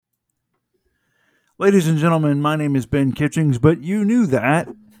Ladies and gentlemen, my name is Ben Kitchings, but you knew that.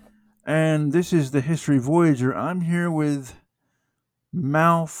 And this is the History Voyager. I'm here with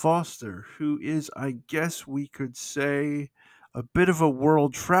Mal Foster, who is, I guess we could say, a bit of a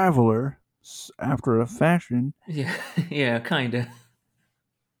world traveler after a fashion. Yeah, yeah, kind of.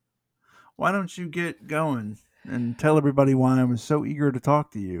 Why don't you get going and tell everybody why I was so eager to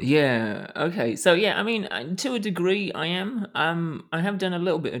talk to you? Yeah. Okay. So yeah, I mean, to a degree, I am. I have done a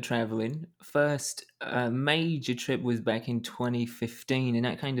little bit of traveling. First major trip was back in 2015, and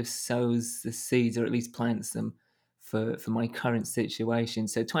that kind of sows the seeds, or at least plants them, for my current situation.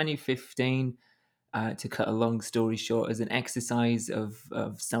 So 2015. To cut a long story short, as an exercise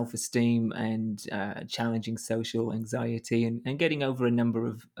of self esteem and challenging social anxiety and getting over a number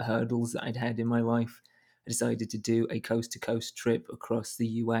of hurdles that I'd had in my life, I decided to do a coast to coast trip across the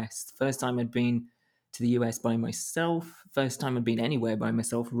US. First time I'd been to the US by myself, first time I'd been anywhere by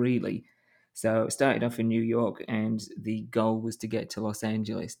myself, really. So I started off in New York, and the goal was to get to Los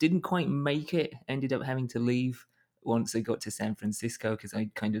Angeles. Didn't quite make it, ended up having to leave once I got to San Francisco because I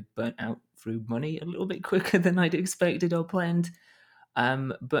kind of burnt out through money a little bit quicker than I'd expected or planned.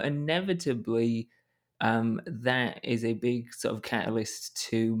 But inevitably, that is a big sort of catalyst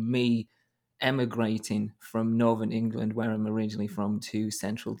to me emigrating from northern England, where I'm originally from, to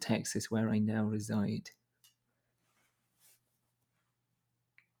central Texas, where I now reside.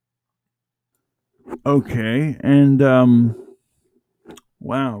 Okay, and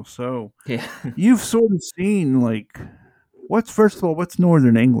wow, so Yeah. you've sort of seen, like, first of all, what's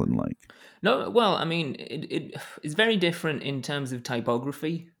Northern England like? No, well, I mean, it's very different in terms of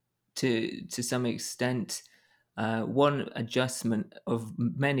typography to some extent. One adjustment of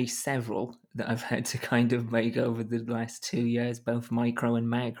many several that I've had to kind of make over the last 2 years, both micro and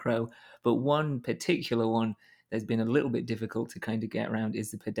macro. But one particular one that's been a little bit difficult to kind of get around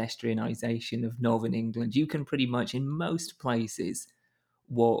is the pedestrianisation of Northern England. You can pretty much, in most places,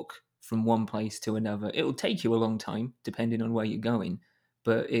 walk from one place to another. It will take you a long time, depending on where you're going,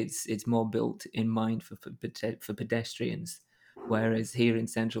 but it's more built in mind for pedestrians. Whereas here in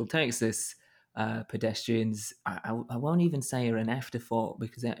Central Texas, pedestrians, I won't even say are an afterthought,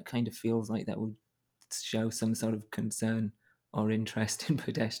 because that kind of feels like that would show some sort of concern or interest in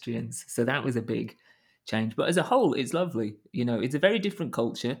pedestrians. So that was a big change. But as a whole, it's lovely. You know, it's a very different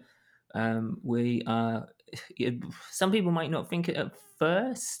culture. We are, some people might not think it at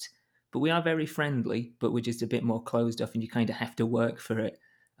first, but we are very friendly, but we're just a bit more closed off, and you kind of have to work for it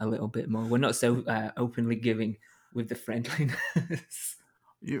a little bit more. We're not so openly giving with the friendliness.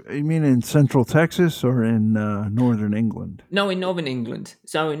 You mean in Central Texas or in Northern England? No, in Northern England.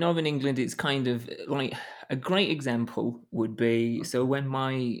 So in Northern England, it's kind of like a great example would be, so when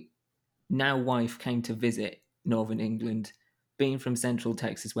my now wife came to visit Northern England, being from Central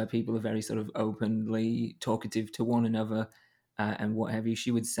Texas, where people are very sort of openly talkative to one another and what have you, she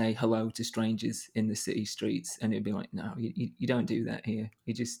would say hello to strangers in the city streets, and it'd be like, no, you don't do that here.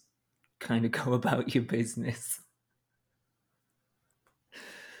 You just kind of go about your business.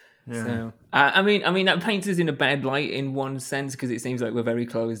 Yeah. So, I mean, that paints us in a bad light in one sense, because it seems like we're very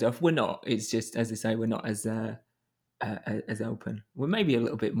closed off. We're not. It's just, as I say, we're not as open. We're maybe a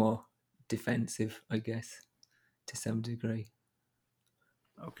little bit more defensive, I guess, to some degree.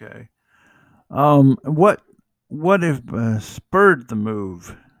 Okay. What if spurred the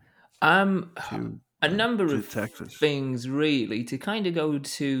move Um, to a number of Texas? things really. To kind of go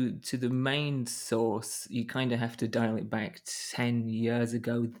to the main source, you kind of have to dial it back 10 years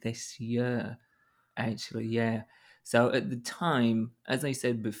ago this year. Actually, yeah. So at the time, as I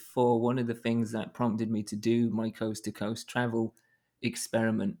said before, one of the things that prompted me to do my coast to coast travel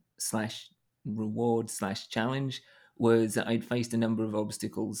experiment slash reward slash challenge was that I'd faced a number of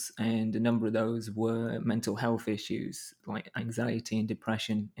obstacles, and a number of those were mental health issues, like anxiety and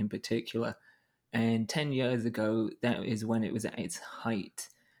depression in particular. And 10 years ago, that is when it was at its height.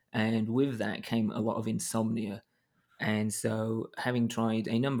 And with that came a lot of insomnia. And so, having tried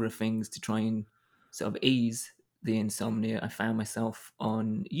a number of things to try and sort of ease the insomnia, I found myself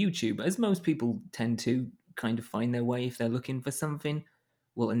on YouTube, as most people tend to kind of find their way if they're looking for something,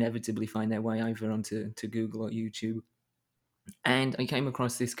 will inevitably find their way either onto Google or YouTube. And I came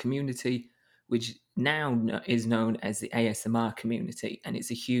across this community, which now is known as the ASMR community, and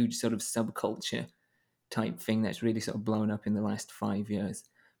it's a huge sort of subculture type thing that's really sort of blown up in the last 5 years.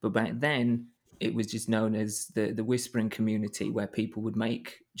 But back then, it was just known as the whispering community, where people would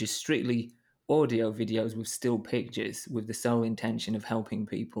make just strictly audio videos with still pictures, with the sole intention of helping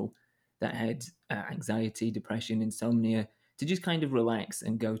people that had anxiety, depression, insomnia, to just kind of relax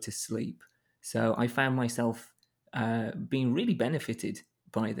and go to sleep. So I found myself being really benefited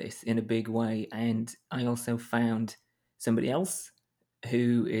by this in a big way. And I also found somebody else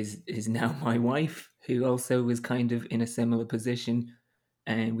who is now my wife, who also was kind of in a similar position,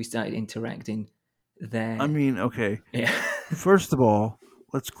 and we started interacting I there. mean, okay. Yeah. First of all,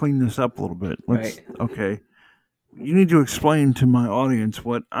 let's clean this up a little bit. Right. Okay. You need to explain to my audience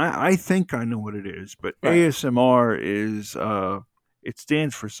what I think I know what it is, but Right. ASMR is, it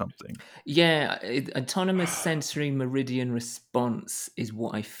stands for something. Yeah, autonomous sensory meridian response is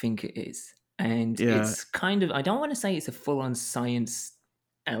what I think it is. And Yeah. it's kind of, I don't want to say it's a full on science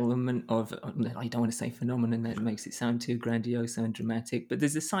element of, I don't want to say phenomenon, that makes it sound too grandiose and dramatic, but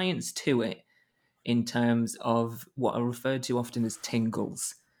there's a science to it in terms of what are referred to often as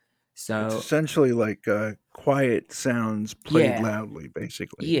tingles. It's So, essentially like quiet sounds played yeah, loudly,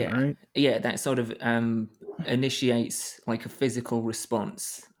 basically, yeah, right? yeah, that sort of initiates like a physical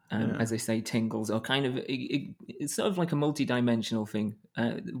response. Yeah. As I say, tingles are kind of it's sort of like a multi-dimensional thing.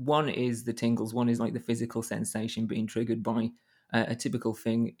 One is the tingles, one is like the physical sensation being triggered by a typical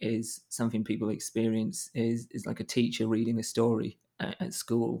thing is something people experience is like a teacher reading a story at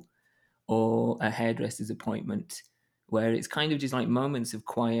school or a hairdresser's appointment, where it's kind of just like moments of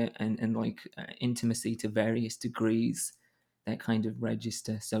quiet and like intimacy to various degrees that kind of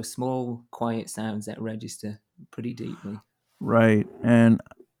register. So small, quiet sounds that register pretty deeply. Right. And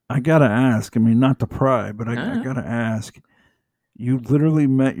I got to ask, I mean, not to pry, but I Ah, got to ask, you literally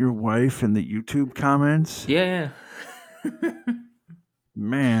met your wife in the YouTube comments? yeah,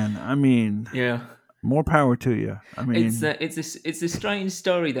 Man, I mean, yeah. more power to you. I mean, It's a strange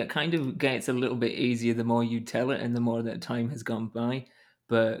story that kind of gets a little bit easier the more you tell it and the more that time has gone by.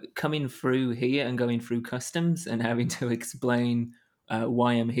 But coming through here and going through customs and having to explain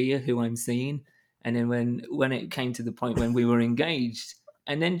why I'm here, who I'm seeing, and then when it came to the point when we were engaged,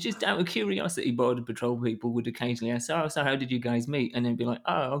 and then just out of curiosity, border patrol people would occasionally ask, "Oh, so how did you guys meet?" And then be like,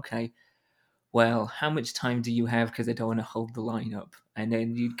 "Oh, okay. Well, how much time do you have? Because I don't want to hold the line up." And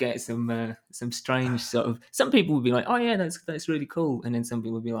then you'd get some strange sort of. Some people would be like, "Oh yeah, that's really cool," and then some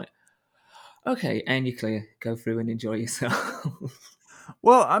people would be like, "Okay, and you're clear. Go through and enjoy yourself."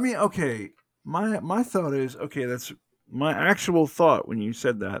 well, I mean, okay. My thought is, okay, that's my actual thought when you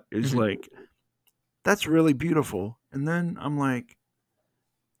said that is Mhm. like that's really beautiful. And then I'm like,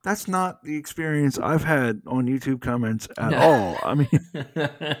 that's not the experience I've had on YouTube comments at No, all. I mean,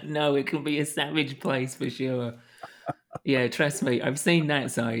 no, it can be a savage place for sure. Yeah, trust me, I've seen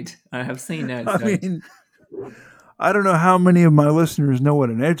that side. I have seen that I side. mean, I don't know how many of my listeners know what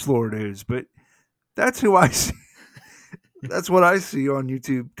an edge lord is, but that's who I see. That's what I see on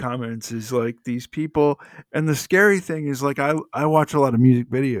YouTube comments is like these people. And the scary thing is like I watch a lot of music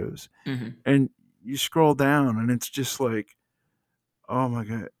videos Mhm. and you scroll down and it's just like, oh my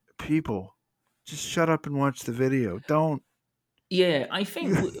god, people, just shut up and watch the video. Don't Yeah, I think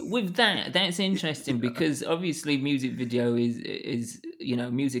you with that, that's interesting because obviously music video is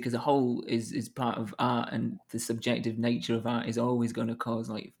music as a whole is part of art, and the subjective nature of art is always going to cause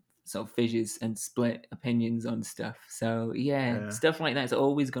like sort of fissures and split opinions on stuff. So yeah, Yeah, stuff like that's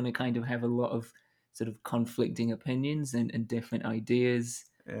always going to kind of have a lot of sort of conflicting opinions and different ideas.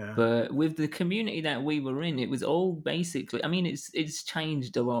 yeah. But with the community that we were in, it was all basically. I mean, it's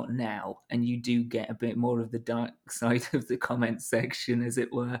changed a lot now, and you do get a bit more of the dark side of the comment section, as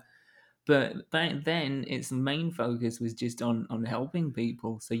it were. But back then, its main focus was just on helping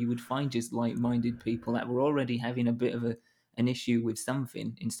people. So you would find just like-minded people that were already having a bit of an issue with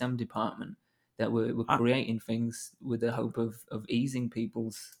something in some department that were I, creating things with the hope of easing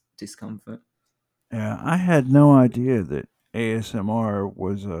people's discomfort. yeah, I had no idea that ASMR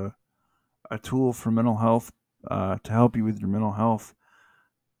was a tool for mental health to help you with your mental health.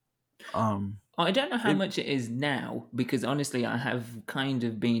 I don't know how It much it is now because honestly, I have kind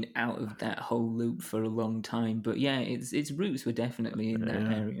of been out of that whole loop for a long time. But yeah, its roots were definitely in that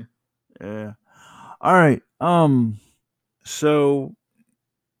yeah, area. yeah. All right. So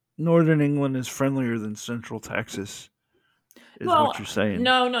Northern England is friendlier than Central Texas, is what Well, you're saying.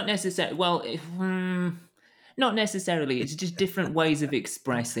 no, not necessarily. Well, not necessarily. It's just different ways of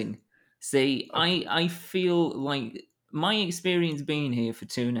expressing. See, Okay. I feel like my experience being here for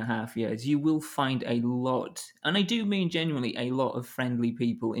 2.5 years, you will find a lot, and I do mean genuinely a lot of friendly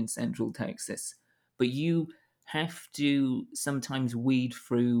people in Central Texas. But you have to sometimes weed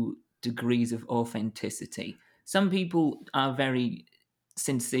through degrees of authenticity. Some people are very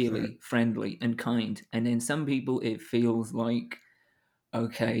sincerely friendly and kind, and then some people it feels like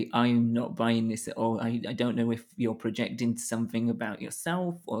okay, I'm not buying this at all. I don't know if you're projecting something about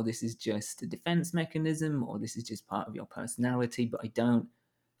yourself, or this is just a defense mechanism, or this is just part of your personality, but I don't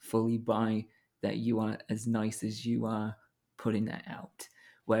fully buy that you are as nice as you are putting that out.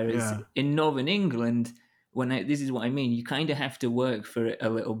 Whereas Yeah. in Northern England, this is what I mean, you kind of have to work for it a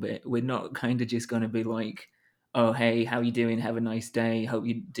little bit. We're not kind of just going to be like, "Oh, hey, how you doing? Have a nice day. Hope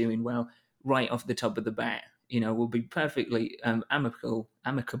you're doing well." Right off the top of the bat, we'll be perfectly amicable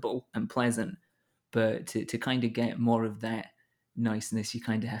and pleasant. But to kind of get more of that niceness, you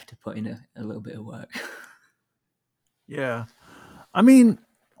kind of have to put in a little bit of work. Yeah. I mean,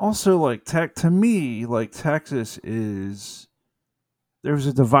 also like tech to me, like Texas is there's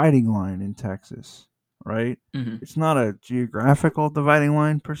a dividing line in Texas, right? Hmm. It's not a geographical dividing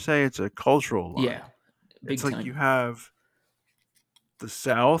line per se, it's a cultural line. Yeah, It's big like you time. have the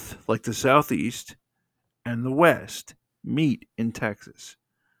South, like the Southeast, and the West meet in Texas.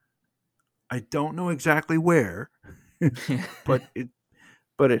 I don't know exactly where,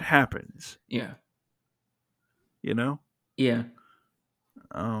 but it happens, Yeah, you know? yeah.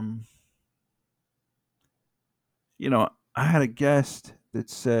 Um, I had a guest that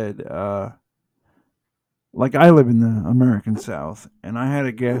said like I live in the American South, and I had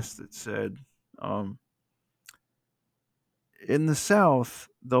a guest that said, um, in the South,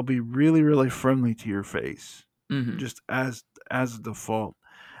 they'll be really, really friendly to your face, Hmm. just as a default,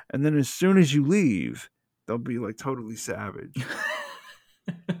 and then as soon as you leave, they'll be like totally savage.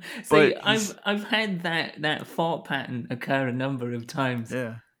 See, But I've had that thought pattern occur a number of times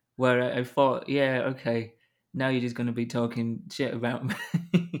yeah, where I thought, yeah, okay, now you're just going to be talking shit about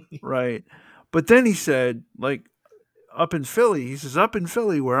me. right. But then he said, like he says up in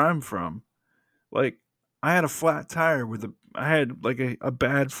Philly where I'm from, like I had a flat tire with I had like a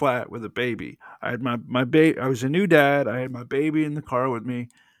bad flat with a baby. I had my baby. I was a new dad. I had my baby in the car with me,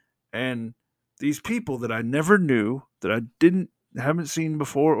 and these people that I never knew, that I didn't haven't seen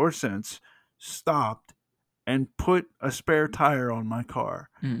before or since, stopped and put a spare tire on my car.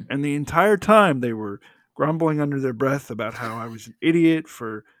 Mm, And the entire time they were grumbling under their breath about how I was an idiot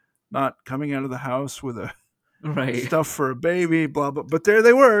for not coming out of the house with a right. stuff for a baby, blah blah. But there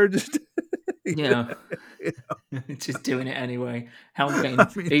they were, just Yeah. Just doing it anyway. I Helping,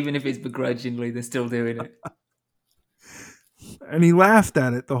 mean, even if it's begrudgingly, they're still doing it. and he laughed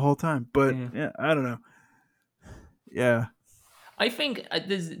at it the whole time. But Yeah. yeah, I don't know. Yeah, I think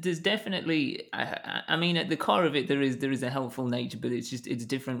there's definitely I mean at the core of it there is a helpful nature, but it's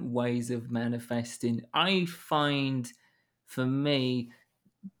different ways of manifesting. I find for me,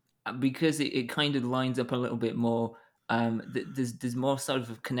 because it kind of lines up a little bit more. There's more sort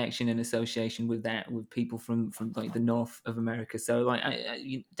of connection and association with that with people from like the north of America. So like,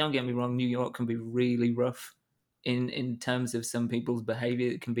 don't get me wrong, New York can be really rough in terms of some people's behavior.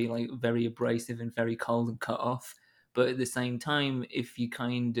 It can be like very abrasive and very cold and cut off. But at the same time, if you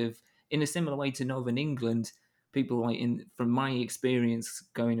kind of in a similar way to Northern England, people like in from my experience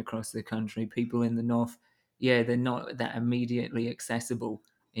going across the country, people in the north, yeah, they're not that immediately accessible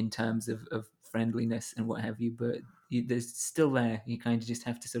in terms of friendliness and what have you, but there's still there. You kind of just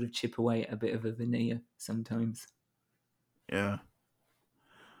have to sort of chip away at a bit of a veneer sometimes. yeah.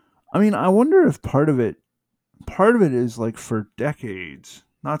 I mean, I wonder if part of it is like for decades,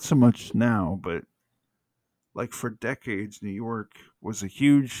 not so much now, but like for decades, New York was a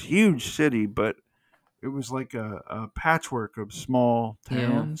huge, huge city, but it was like a patchwork of small Yeah,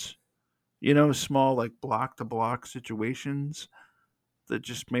 towns, small like block to block situations that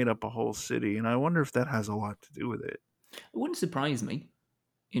just made up a whole city. And I wonder if that has a lot to do with it. it wouldn't surprise me,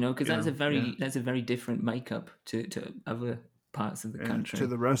 because that's a Yeah. very different makeup to other parts of the Yeah. To country.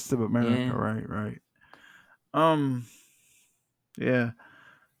 the rest of America, Yeah, right, right. Um, yeah.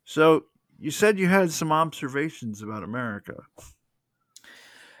 So you said you had some observations about America.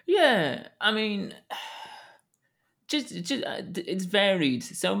 yeah. I mean, it's varied.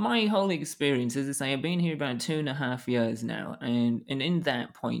 So my whole experience, as I say, I've been here about 2.5 years now, and in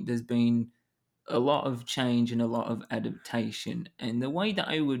that point, there's been a lot of change and a lot of adaptation. And the way that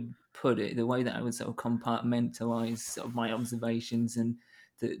I would put it, the way that I would sort of compartmentalize sort of my observations and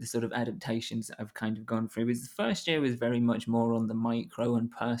the sort of adaptations that I've kind of gone through is the first year was very much more on the micro and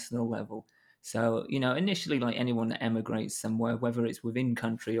personal level. So, initially, like anyone that emigrates somewhere, whether it's within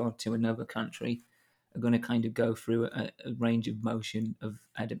country or to another country, are going to kind of go through a range of motion of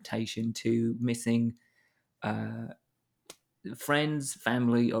adaptation to missing uh, friends,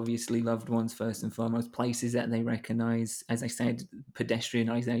 family, obviously loved ones first and foremost, places that they recognize. As I said,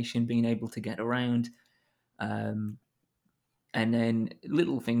 pedestrianization, being able to get around, um, and then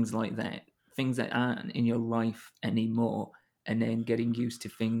little things like that, things that aren't in your life anymore, and then getting used to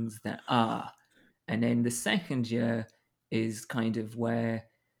things that are. And then the second year is kind of where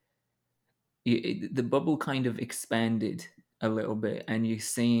the bubble kind of expanded a little bit and you're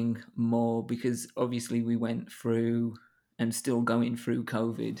seeing more because obviously we went through and still going through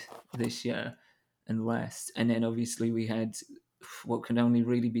COVID this year and last. And then obviously we had what can only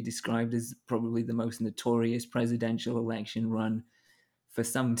really be described as probably the most notorious presidential election run for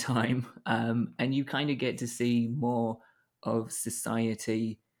some time. And you kind of get to see more of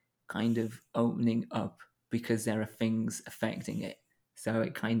society kind of opening up because there are things affecting it. So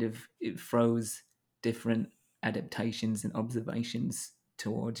it throws different adaptations and observations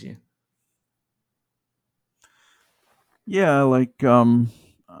towards you. Yeah, like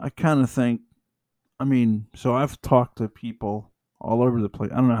I kind of think. I mean, so I've talked to people all over the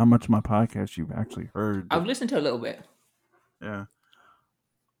place. I don't know how much of my podcast you've actually heard, but I've listened to a little bit. yeah,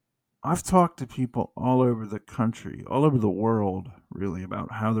 I've talked to people all over the country, all over the world, really,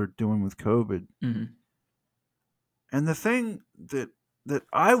 about how they're doing with COVID. Hmm. And the thing that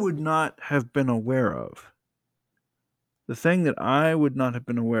I would not have been aware of, the thing that I would not have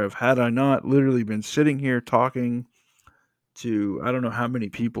been aware of had I not literally been sitting here talking to I don't know how many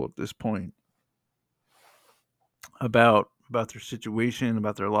people at this point about their situation,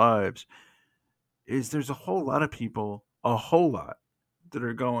 about their lives, is there's a whole lot of people, a whole lot that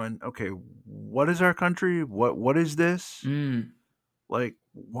are going, okay, what is our country? What is this? Mm, Like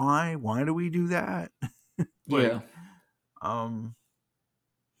why do we do that? Like yeah. um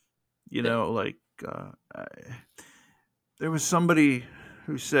you Uh, know like I, there was somebody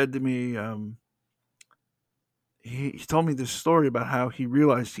who said to me he told me this story about how he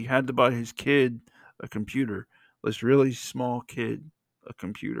realized he had to buy his kid a computer, this really small kid, a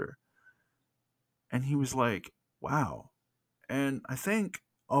computer. And he was like, wow. And I think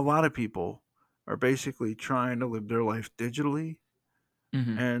a lot of people are basically trying to live their life digitally.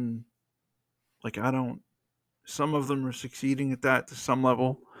 mhm. And like, I don't, some of them are succeeding at that to some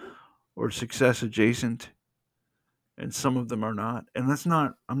level or success adjacent, and some of them are not. And that's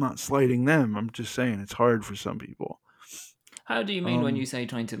not, I'm not slighting them. I'm just saying it's hard for some people. How do you mean when you Um, say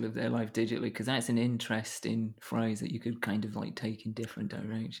trying to live their life digitally? Because that's an interesting phrase that you could kind of like take in different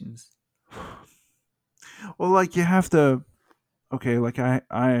directions. well, like you have to, okay, like I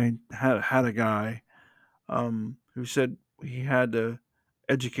had a guy who said he had to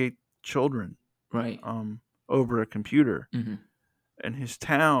educate children Right. over a computer, Hmm. and his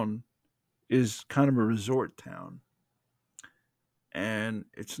town is kind of a resort town, and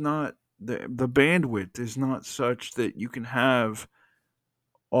it's not the bandwidth is not such that you can have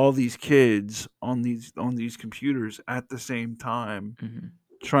all these kids on these computers at the same time Hmm.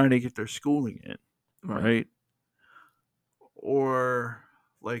 trying to get their schooling in, Right. right? Or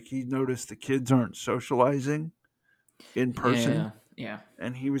like he noticed the kids aren't socializing in person, Yeah. Yeah.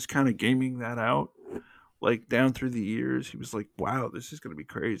 and he was kind of gaming that out like down through the years. He was like, wow, this is going to be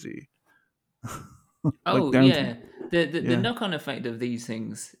crazy. Like Oh down through, yeah, the yeah, knock on effect of these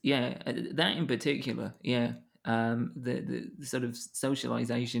things, yeah, that in particular, yeah, the sort of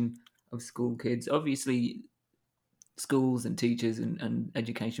socialization of school kids. Obviously, schools and teachers and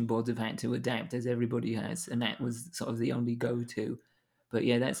education boards have had to adapt as everybody has, and that was sort of the only go to. But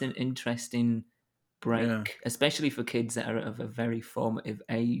yeah, that's an interesting yeah, break, especially for kids that are of a very formative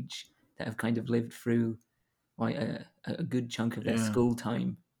age that have kind of lived through like a good chunk of their yeah. school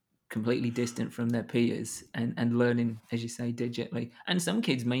time completely distant from their peers and learning, as you say, digitally. And some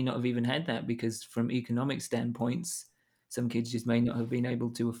kids may not have even had that because, from economic standpoints, some kids just may not have been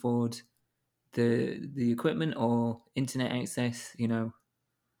able to afford the equipment or internet access. You know,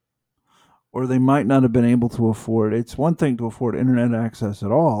 Or they might not have been able to afford. It's one thing to afford internet access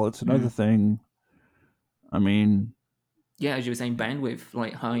at all. It's another mm. thing. I mean, Yeah, as you were saying, bandwidth,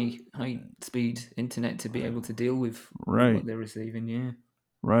 like high speed internet to be able to deal with what right, they're receiving. Yeah.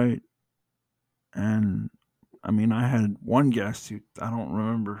 right. And I mean, I had one guest who I don't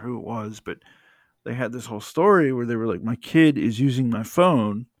remember who it was, but they had this whole story where they were like, "My kid is using my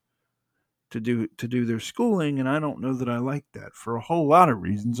phone to do their schooling, and I don't know that I like that for a whole lot of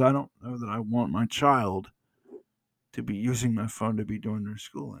reasons. I don't know that I want my child to be using my phone to be doing their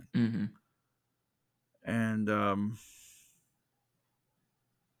schooling." Hmm. And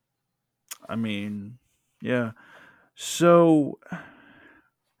I mean, yeah. So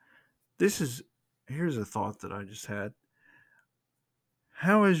this is here's a thought that I just had.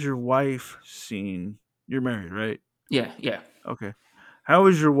 How has your wife seen? You're married, right? Yeah. Yeah. Okay. How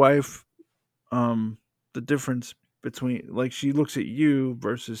is your wife the difference between like she looks at you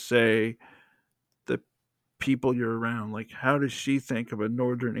versus say the people you're around? Like how does she think of a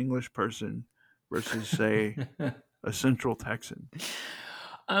northern English person versus say a central Texan?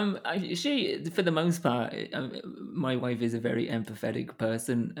 She, for the most part, my wife is a very empathetic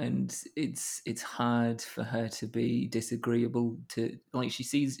person, and it's hard for her to be disagreeable to, like, she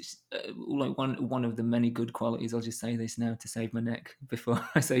sees, like, one of the many good qualities. I'll just say this now to save my neck before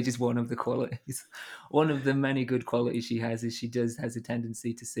I say just one of the qualities. One of the many good qualities she has is she does has a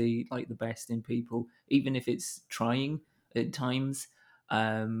tendency to see, like, the best in people, even if it's trying at times.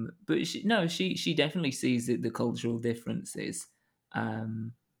 But no, she definitely sees the cultural differences.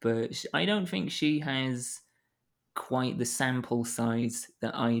 Um, but I don't think she has quite the sample size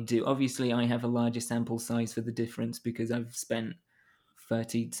that I do. Obviously, I have a larger sample size for the difference because I've spent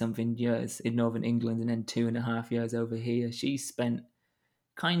 30 something years in Northern England and then 2.5 years over here. She spent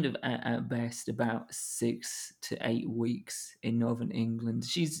kind of at best about 6 to 8 weeks in Northern England.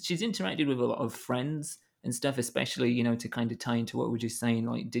 She's interacted with a lot of friends and stuff, especially, to kind of tie into what we're just saying,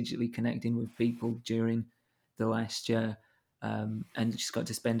 like digitally connecting with people during the last year. And she's got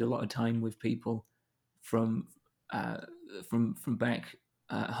to spend a lot of time with people from uh, from back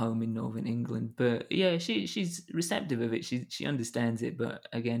home in Northern England. But yeah, she's receptive of it. She understands it. But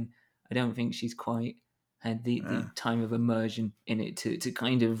again, I don't think she's quite had the Uh, time of immersion in it to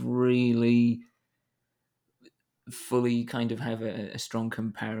kind of really fully kind of have a strong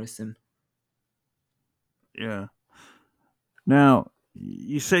comparison. yeah. Now,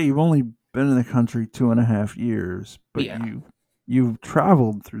 you say you've only been in the country 2.5 years, but Yeah. you've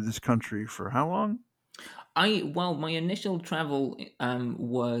traveled through this country for how long? Well, my initial travel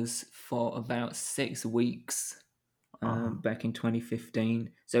was for about 6 weeks Uh huh. back in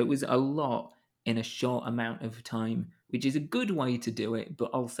 2015. So it was a lot in a short amount of time, which is a good way to do it,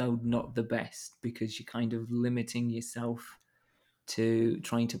 but also not the best because you're kind of limiting yourself to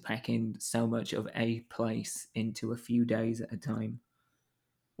trying to pack in so much of a place into a few days at a time.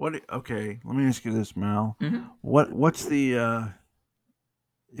 Okay, let me ask you this, Mal. Hmm. What's the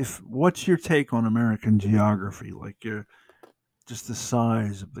if what's your take on American geography? Like just the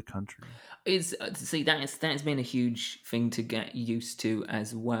size of the country. Is see that's been a huge thing to get used to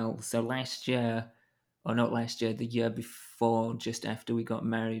as well. So last year, or not last year, the year before, just after we got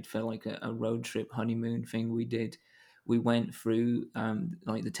married, for like a road trip honeymoon thing we did, we went through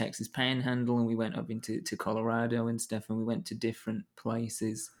like the Texas Panhandle, and we went up into to Colorado and stuff, and we went to different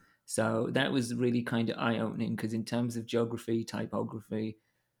places. So that was really kind of eye opening because in terms of geography, typography,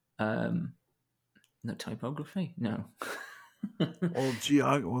 um, not typography, no. Well,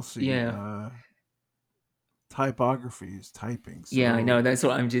 we'll see. Yeah. Typography is typing. Yeah, I know. So, That's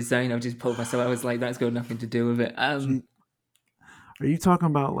what I'm just saying. I've just pulled myself. I was like, that's got nothing to do with it. gee, are you talking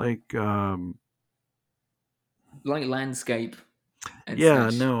about like? Like landscape and Yeah,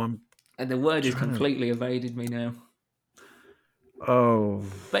 such. no, I'm And the word has trying to. completely evaded me now. Oh,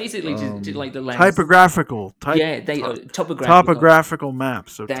 Basically, just like the lands. typographical type Yeah, they topographical. topographical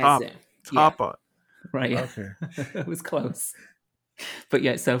maps. So That's it. Yeah, top. right. Yeah, Okay. it was close, but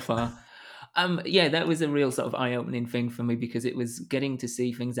yeah, so far. Yeah, that was a real sort of eye-opening thing for me because it was getting to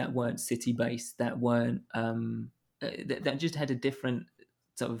see things that weren't city-based, that weren't that just had a different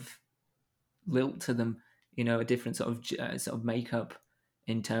sort of lilt to them, a different sort of makeup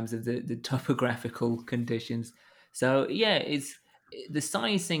in terms of the topographical conditions. So yeah, it's the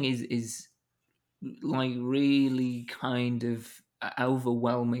size thing is like really kind of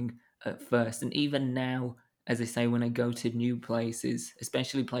overwhelming at first, and even now, as I say, when I go to new places,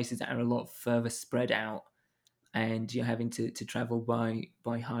 especially places that are a lot further spread out, and you're having to travel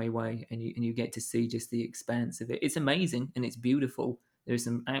by highway, and you get to see just the expanse of it. It's amazing and it's beautiful. There's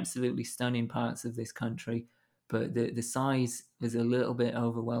some absolutely stunning parts of this country, but the size was a little bit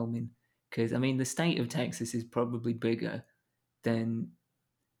overwhelming because I mean the state of Texas is probably bigger than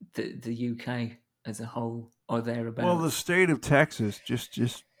the UK as a whole or Well, the thereabouts. state of Texas, just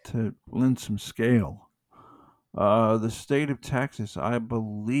to lend some scale, the state of Texas, I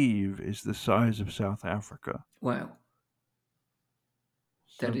believe, is the size of South Africa. Wow,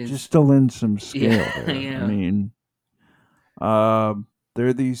 that So is just to lend some yeah. scale there. I Yeah. mean,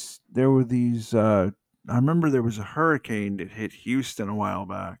 there were these. I remember there was a hurricane that hit Houston a while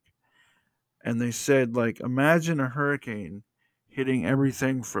back, and they said, like, imagine a hurricane hitting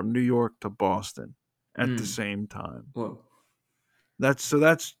everything from New York to Boston at the Mm. same time. Whoa. That's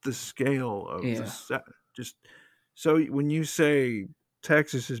the scale of Yeah. this. Just so when you say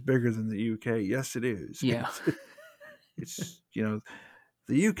Texas is bigger than the UK, yes, it is. Yeah. It's the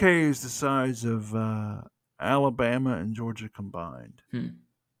UK is the size of Alabama and Georgia combined. Hmm.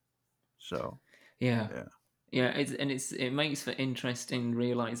 So Yeah. yeah. Yeah, it makes for interesting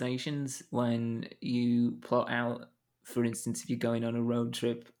realizations when you plot out, for instance, if you're going on a road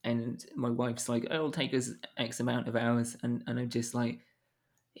trip and my wife's like, "Oh, it'll take us X amount of hours," and I'm just like,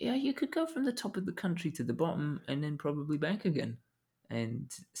 Yeah, you could go from the top of the country to the bottom and then probably back again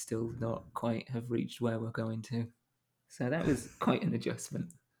and still not quite have reached where we're going to. So that was quite an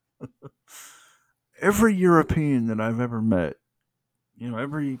adjustment. Every European that I've ever met,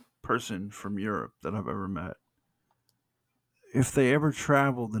 every person from Europe that I've ever met, if they ever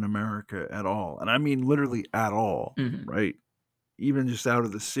traveled in America at all, and I mean literally at all, Hmm. right? Even just out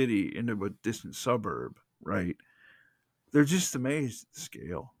of the city into a distant suburb, right? They're just amazed at the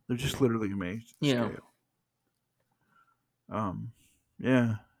scale. They're just literally amazed at the Yeah. scale. Um,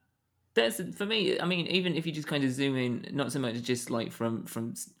 yeah. That's for me. I mean, even if you just kind of zoom in, not so much just like from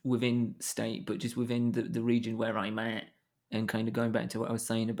within state, but just within the region where I'm at, and kind of going back to what I was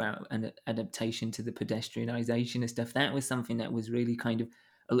saying about an adaptation to the pedestrianisation and stuff. That was something that was really kind of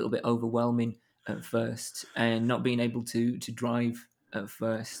a little bit overwhelming at first, and not being able to drive at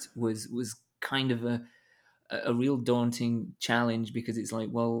first was kind of a real daunting challenge because it's like,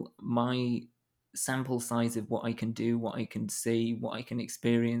 well, my sample size of what I can do, what I can see, what I can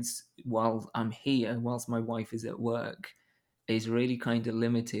experience while I'm here, whilst my wife is at work, is really kind of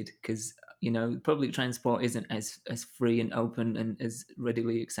limited because public transport isn't as free and open and as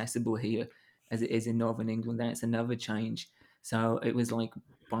readily accessible here as it is in Northern England. That's another change. So it was like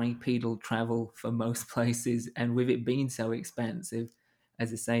bipedal travel for most places, and with it being so expensive,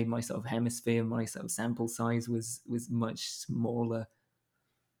 as I say, my sort of hemisphere, my sort of sample size was much smaller,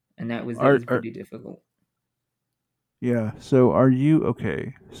 and that Are was are pretty difficult. yeah. So are you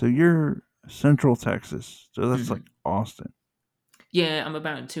okay? So you're Central Texas. So that's like Hmm. Austin. Yeah, I'm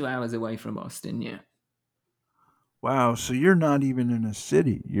about 2 hours away from Austin. Yeah. Wow. So you're not even in a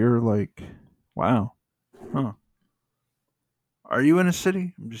city. You're like, wow. Huh. Are you in a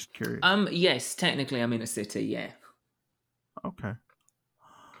city? I'm just curious. Yes, technically I'm in a city. Yeah. Okay.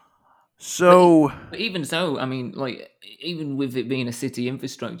 But So but even so, I mean, like even with it being a city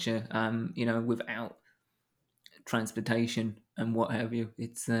infrastructure, without transportation and what have you,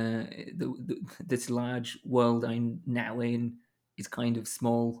 it's this large world I'm now in is kind of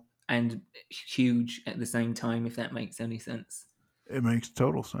small and huge at the same time. If that makes any sense. it makes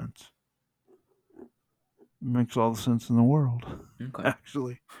total sense. It makes all the sense in the world, Okay.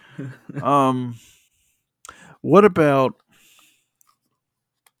 actually. Um, what about?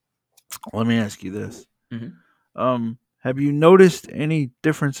 Let me ask you this. Hmm. Have you noticed any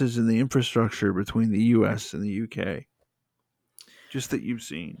differences in the infrastructure between the U.S. and the UK? Just that you've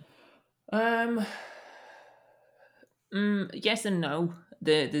seen. Um. Yes and no.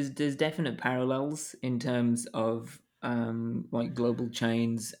 There's definite parallels in terms of like global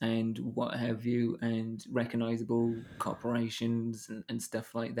chains and what have you, and recognizable corporations and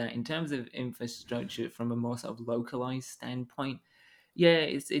stuff like that. In terms of infrastructure from a more sort of localized standpoint, yeah,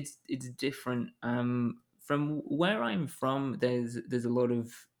 it's different. From where I'm from, there's a lot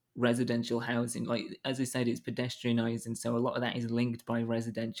of residential housing. Like as I said, it's pedestrianized, and so a lot of that is linked by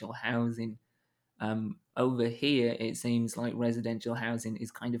residential housing. Over here, it seems like residential housing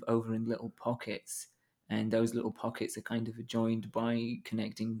is kind of over in little pockets, and those little pockets are kind of joined by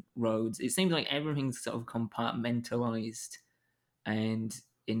connecting roads. It seems like everything's sort of compartmentalized and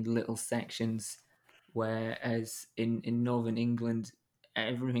in little sections, whereas in Northern England,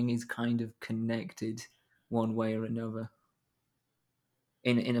 everything is kind of connected one way or another.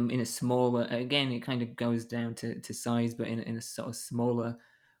 In a smaller, again, it kind of goes down to size, but in a sort of smaller,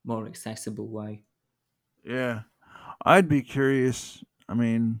 more accessible way. Yeah, I'd be curious. I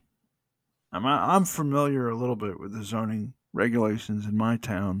mean, I'm familiar a little bit with the zoning regulations in my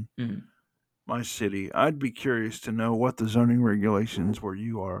town, Mm, my city. I'd be curious to know what the zoning regulations where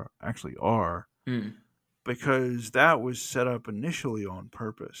you are actually are, mm. because that was set up initially on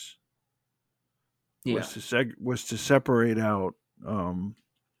purpose. Yeah, Was to separate out um,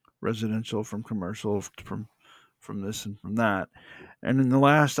 residential from commercial, from this and from that. And in the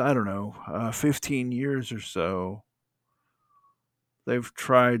last, I don't know, 15 years or so, they've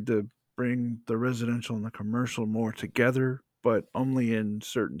tried to bring the residential and the commercial more together, but only in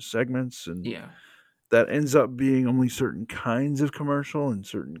certain segments. And yeah. that ends up being only certain kinds of commercial and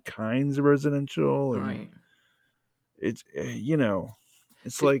certain kinds of residential. And Right. it's,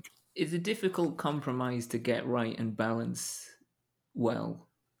 it's It, like, it's a difficult compromise to get right and balance well.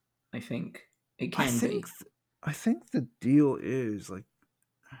 I think it I can think, be. I think the deal is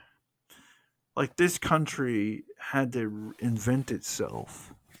like this country had to invent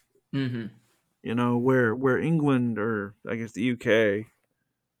itself. Hmm. Where England, or I guess the UK,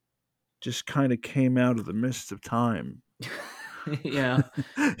 just kind of came out of the mist of time. Yeah.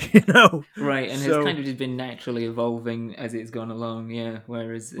 you know, Right, and has kind so of just been naturally evolving as it's gone along. Yeah.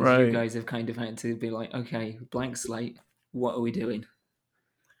 Whereas as you right, guys have kind of had to be like, okay, blank slate. What are we doing?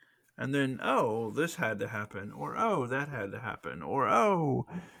 And then, oh, this had to happen, or oh, that had to happen, or oh,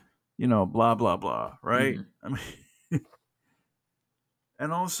 you know, blah blah blah, right? Hmm. I mean,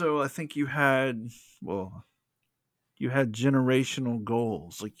 and also I think you had, well, you had generational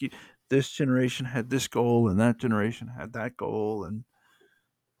goals. Like this generation had this goal, and that generation had that goal,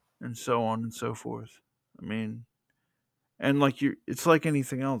 and so on and so forth. I mean, and like it's like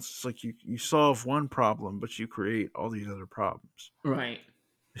anything else. It's like you solve one problem, but you create all these other problems. Right.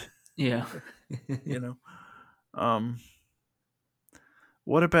 Yeah. You know. Um,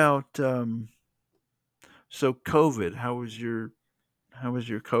 what about so COVID? How was your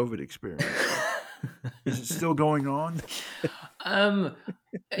COVID experience? Like, is it still going on? um.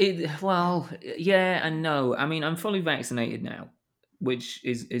 Well, yeah and no. I mean, I'm fully vaccinated now, which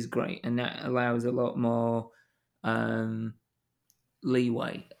is great, and that allows a lot more um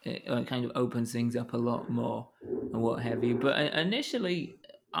leeway. It kind of opens things up a lot more and what have you. But initially,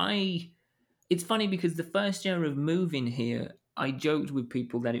 I it's funny because the first year of moving here, I joked with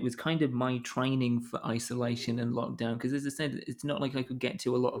people that it was kind of my training for isolation and lockdown. Because as I said, it's not like I could get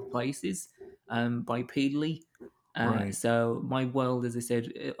to a lot of places bipedally. Right. So my world, as I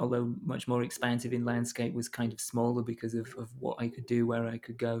said, although much more expansive in landscape, was kind of smaller because of what I could do, where I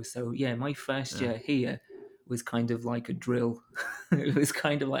could go. So yeah, my first Yeah. year here was kind of like a drill. It was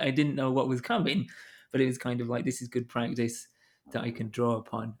kind of like I didn't know what was coming, but it was kind of like this is good practice that I can draw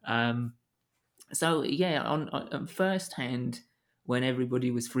upon. So yeah, on first hand, when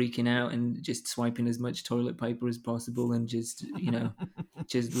everybody was freaking out and just swiping as much toilet paper as possible and just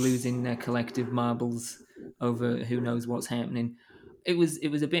just losing their collective marbles over who knows what's happening, it was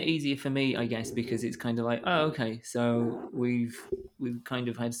a bit easier for me, I guess, because it's kind of like, oh, okay, so we've kind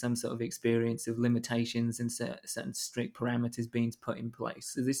of had some sort of experience of limitations and certain strict parameters being put in place.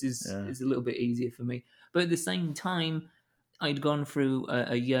 So this Yeah. is a little bit easier for me, but at the same time I'd gone through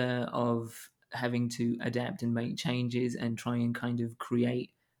a year of having to adapt and make changes and try and kind of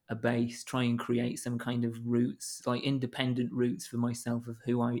create a base, try and create some kind of roots, like independent roots for myself of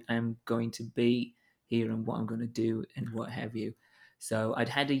who I am going to be here and what I'm going to do and what have you. So I'd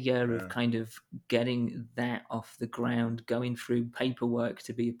had a year of Yeah. kind of getting that off the ground, going through paperwork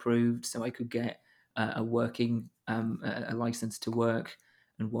to be approved so I could get a working a license to work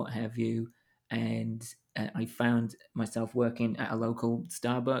and what have you. And I found myself working at a local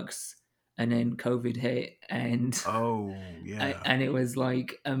Starbucks, and then COVID hit, and Oh, yeah. and it was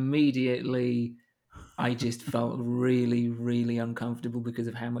like immediately I just felt really, really uncomfortable because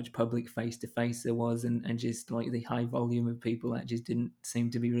of how much public face to face there was, and just like the high volume of people that just didn't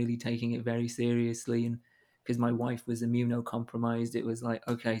seem to be really taking it very seriously. And because my wife was immunocompromised, it was like,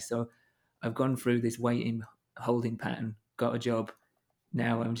 okay, so I've gone through this waiting, holding pattern, got a job.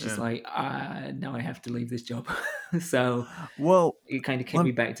 Now I'm just Yeah. like, now I have to leave this job. So Well, it kind of kicked let,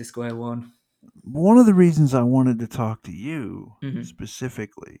 me back to square one. one of the reasons I wanted to talk to you Hmm.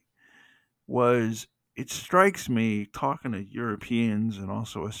 specifically was it strikes me talking to Europeans and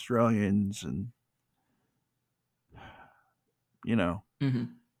also Australians and you know Hmm.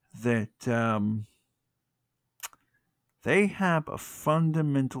 that they have a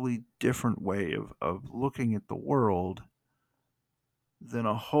fundamentally different way of looking at the world than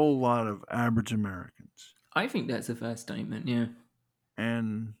a whole lot of average Americans. I think that's a fair statement. Yeah.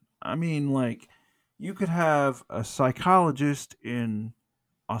 And I mean, like, you could have a psychologist in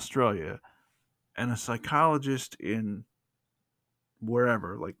Australia and a psychologist in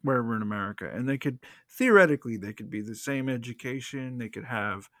wherever, like wherever in America, and they could theoretically they could be the same education, they could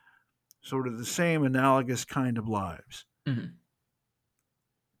have sort of the same analogous kind of lives. Hmm.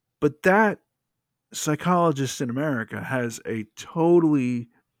 But that psychologist in America has a totally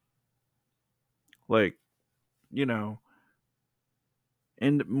like, you know,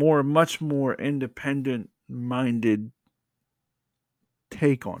 and much more independent minded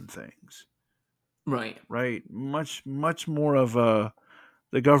take on things, Right. right? Much more of a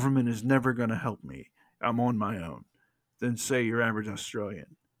the government is never going to help me. I'm on my own than say your average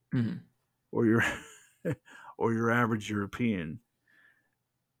Australian Hmm. or your or your average European.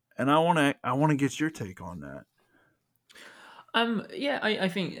 And I want to get your take on that. Yeah, I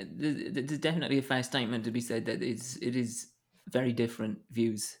think there's definitely a fair statement to be said that it is very different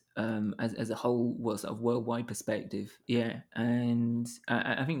views as a whole, well, sort of worldwide perspective. Yeah, and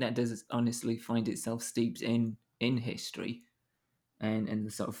I think that does honestly find itself steeped in history and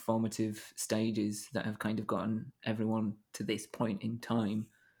the sort of formative stages that have kind of gotten everyone to this point in time.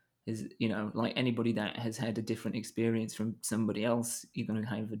 Is, like anybody that has had a different experience from somebody else, you're going to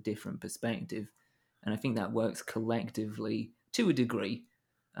have a different perspective, and I think that works collectively to a degree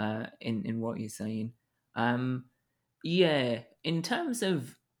in what you're saying. um yeah, in terms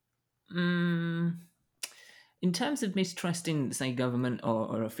of Mm, in terms of mistrusting, say, government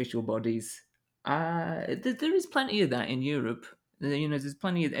or official bodies, there is plenty of that in Europe. There's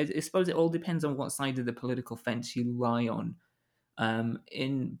plenty of. I suppose it all depends on what side of the political fence you lie on.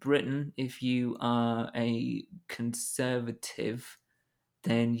 In Britain, if you are a conservative,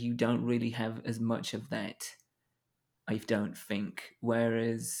 then you don't really have as much of that. I don't think.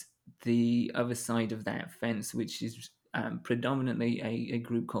 Whereas the other side of that fence, which is predominantly a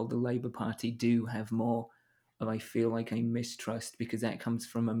group called the Labour Party, do have more of, I feel like, a mistrust because that comes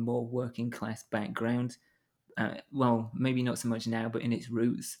from a more working class background. Well, maybe not so much now, but in its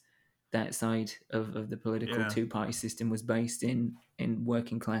roots, that side of the political Yeah, two-party system was based in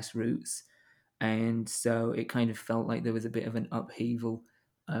working class roots, and so it kind of felt like there was a bit of an upheaval,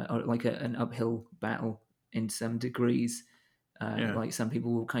 or like an uphill battle in some degrees. yeah, Like some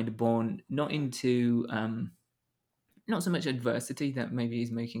people were kind of born not into not so much adversity that maybe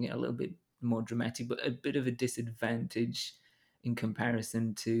is making it a little bit more dramatic, but a bit of a disadvantage in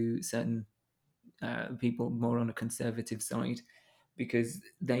comparison to certain people more on a conservative side because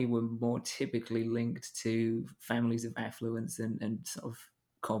they were more typically linked to families of affluence and sort of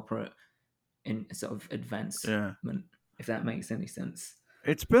corporate in sort of yeah. advancement, if that makes any sense.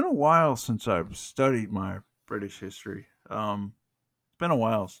 It's been a while since I've studied my British history. It's been a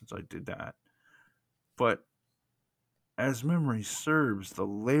while since I did that. But as memory serves, the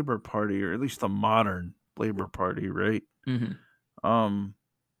Labor Party, or at least the modern Labor Party, right? Hmm. Um,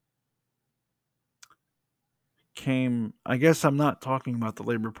 came. I guess I'm not talking about the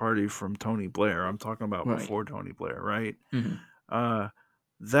Labor Party from Tony Blair. I'm talking about Right. before Tony Blair, right? Hmm. Uh,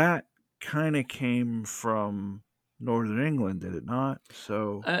 that kind of came from Northern England, did it not?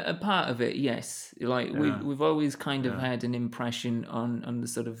 So A part of it, yes. Like yeah, we've always kind of yeah, had an impression on the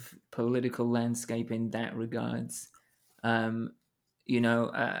sort of political landscape in that regards. Um,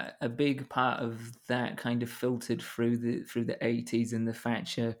 a big part of that kind of filtered through the 80s and the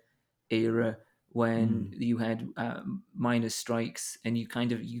Thatcher era when mm, you had minor strikes and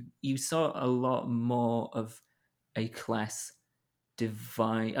you saw a lot more of a class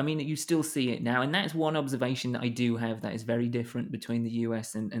divide. I mean, you still see it now, and that's one observation that I do have that is very different between the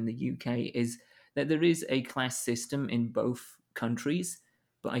US and the UK is that there is a class system in both countries,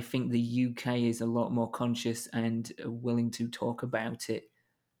 but I think the UK is a lot more conscious and willing to talk about it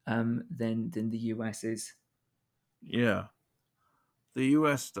than the US is. yeah. The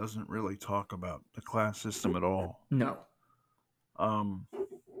U.S. doesn't really talk about the class system at all. No. Um,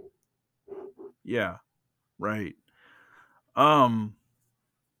 yeah, right. Um,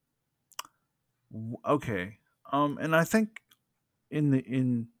 okay. And I think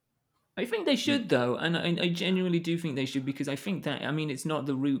in I think they the should, though, and I genuinely do think they should because I think that I mean it's not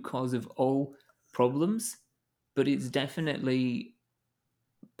the root cause of all problems, but it's definitely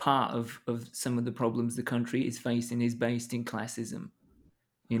part of some of the problems the country is facing is based in classism.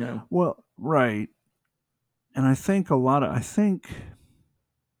 You know. well, right. And I think a lot of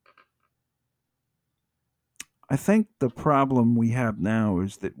I think the problem we have now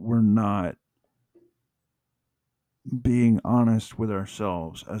is that we're not being honest with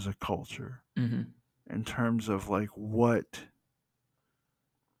ourselves as a culture Hmm. in terms of like what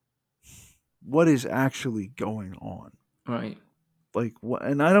is actually going on. Right. Like what,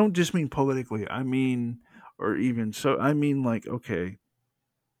 and I don't just mean politically. I mean, or even so, I mean like, okay,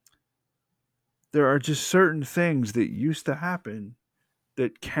 there are just certain things that used to happen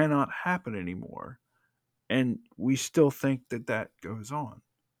that cannot happen anymore, and we still think that that goes on,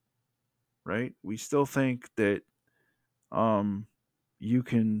 right? We still think that um you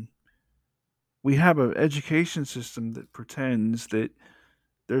can we have an education system that pretends that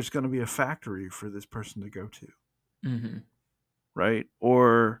there's going to be a factory for this person to go to, Hmm. right?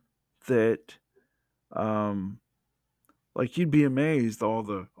 Or that um like you'd be amazed all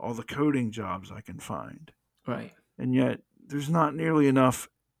the coding jobs I can find. Right. And yet there's not nearly enough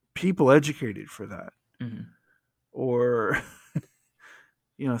people educated for that. Hmm. Or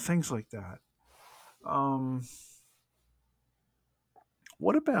things like that. Um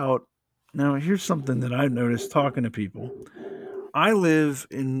what about now here's something that I've noticed talking to people. I live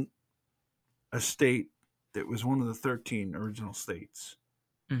in a state that was one of the 13 original states.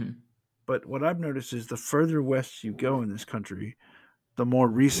 Hmm. But what I've noticed is the further west you go in this country, the more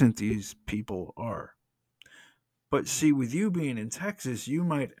recent these people are. But see, with you being in Texas, you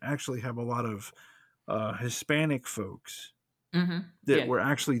might actually have a lot of Hispanic folks Hmm. that Yeah. were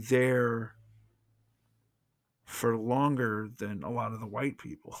actually there for longer than a lot of the white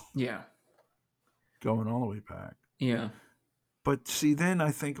people, Yeah. going all the way back. Yeah. But see, then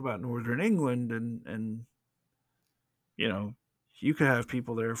I think about Northern England, and you know, you could have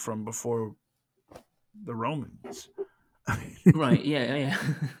people there from before the Romans. Right. Yeah. Yeah.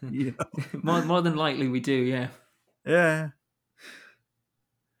 You know? More than likely, we do. Yeah. Yeah.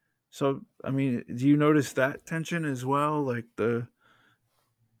 So I mean, do you notice that tension as well? Like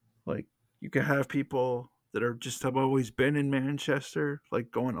you could have people that are just have always been in Manchester,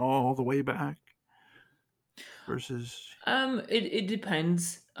 like going all the way back versus It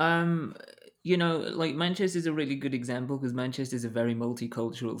depends. Like Manchester's a really good example because Manchester's a very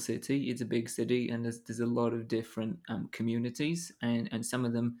multicultural city. It's a big city, and there's a lot of different communities, and some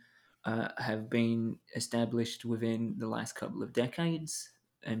of them have been established within the last couple of decades.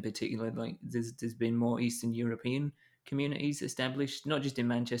 In particular, like there's been more Eastern European communities established, not just in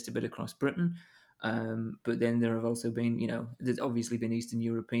Manchester but across Britain. But then there have also been, there's obviously been Eastern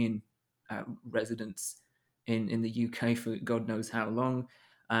European residents in the UK for God knows how long.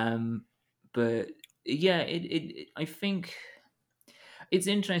 Um, but yeah, I think it's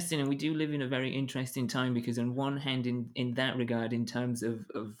interesting, and we do live in a very interesting time because, on one hand, in that regard, in terms of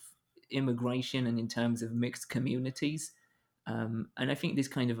immigration and in terms of mixed communities, and I think this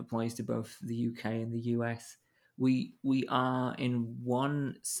kind of applies to both the UK and the US. We are, in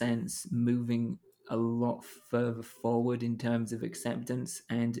one sense, moving a lot further forward in terms of acceptance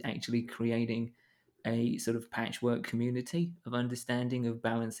and actually creating a sort of patchwork community of understanding of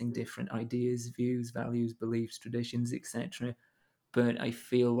balancing different ideas, views, values, beliefs, traditions, etc. But I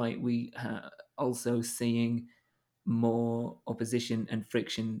feel like we are also seeing more opposition and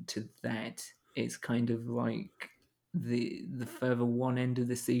friction to that. It's kind of like the further one end of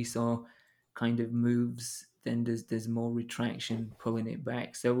the seesaw kind of moves, then there's more retraction pulling it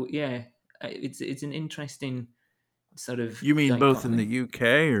back. So yeah, it's an interesting sort of you mean both in the dichotomy.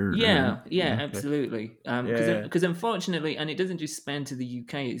 UK or Yeah, yeah, okay. absolutely. Because Yeah. because unfortunately, and it doesn't just span to the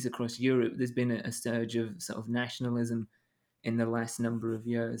UK; it's across Europe. There's been a surge of sort of nationalism in the last number of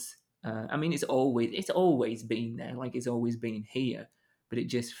years. I mean, it's always been there, like it's always been here, but it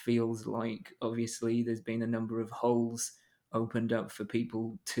just feels like obviously there's been a number of holes opened up for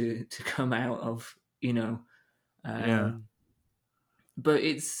people to come out of, Yeah. Um, but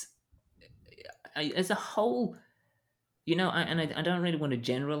as a whole, I don't really want to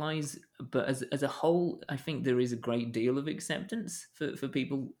generalize, but as a whole, I think there is a great deal of acceptance for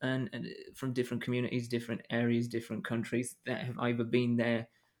people and from different communities, different areas, different countries that have either been there,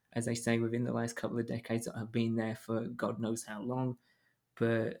 as I say, within the last couple of decades, that have been there for God knows how long.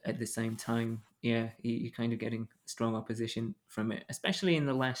 But at the same time, yeah, you're kind of getting strong opposition from it, especially in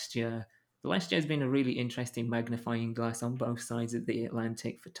the last year. The last year has been a really interesting magnifying glass on both sides of the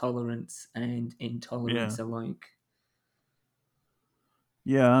Atlantic for tolerance and Yeah. intolerance alike.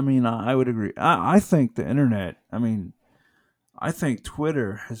 Yeah, I mean, I would agree. I think the internet, I mean, I think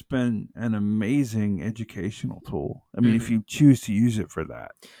Twitter has been an amazing educational tool. I mean, if Hmm. you choose to use it for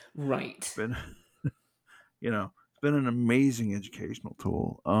that, it's Right. been, it's been an amazing educational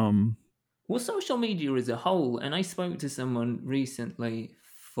tool. Well, social media as a whole, and I spoke to someone recently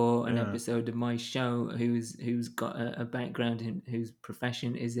for an Yeah, episode of my show who's got a background in whose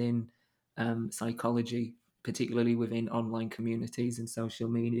profession is in psychology, particularly within online communities and social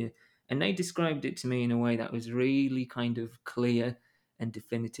media, and they described it to me in a way that was really kind of clear and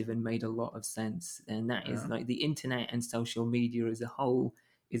definitive and made a lot of sense. And that is yeah. like the internet and social media as a whole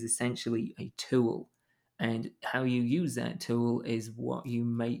is essentially a tool, and how you use that tool is what you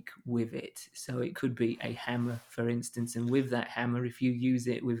make with it. So it could be a hammer, for instance, and with that hammer, if you use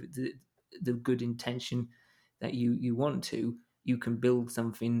it with the good intention that you want to, you can build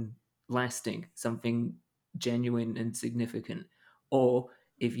something lasting, something genuine and significant. Or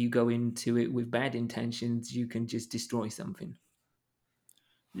if you go into it with bad intentions, you can just destroy something.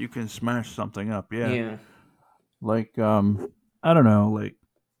 You can smash something up. Yeah, Yeah. like I don't know. Like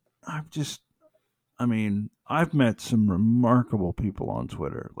I've just, I mean, I've met some remarkable people on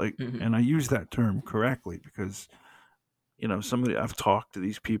Twitter. Like, Hmm. and I use that term correctly because somebody I've talked to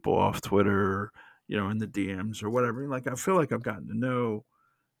these people off Twitter, or, in the DMs or whatever. Like, I feel like I've gotten to know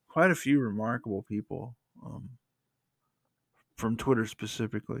quite a few remarkable people from Twitter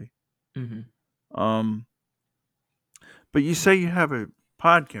specifically. Hmm. Um, but you say you have a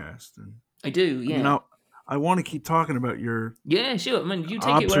podcast, and I do, I mean, yeah. I want to keep talking about your Yeah, sure. Man, you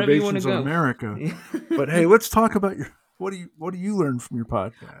take it wherever you want to observations on go. America, but hey, let's talk about your what do you learn from your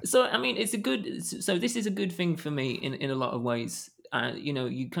podcast? So I mean, it's a good. So this is a good thing for me in a lot of ways.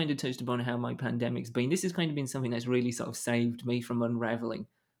 You kind of touched upon how my pandemic's been. This has kind of been something that's really sort of saved me from unraveling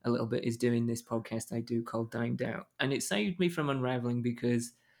a little bit. Is doing this podcast I do called Dined Out, and it saved me from unraveling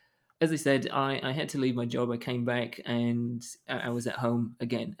because, as I said, I had to leave my job. I came back and I was at home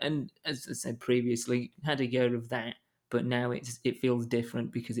again, and as I said previously, had a year of that. but now it feels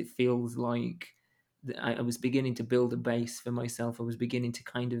different because it feels like I was beginning to build a base for myself. I was beginning to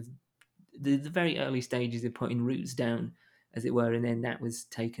kind of the very early stages of putting roots down, as it were, and then that was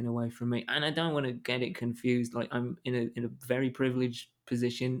taken away from me. And I don't want to get it confused. Like, I'm in a very privileged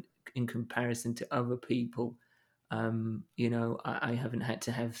position in comparison to other people. I haven't had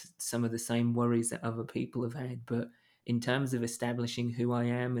to have some of the same worries that other people have had, but in terms of establishing who I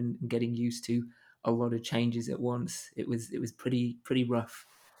am and getting used to a lot of changes at once, it was pretty rough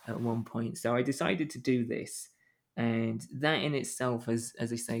at one point. So I decided to do this, and that in itself has,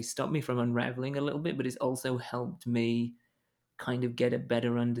 as I say, stopped me from unraveling a little bit, but it's also helped me kind of get a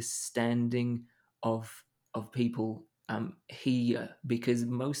better understanding of people here, because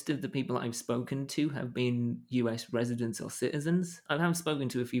most of the people I've spoken to have been US residents or citizens. I have spoken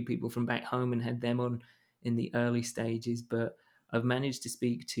to a few people from back home and had them on in the early stages, but I've managed to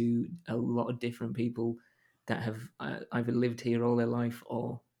speak to a lot of different people that have either lived here all their life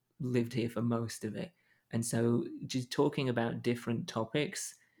or lived here for most of it. And so just talking about different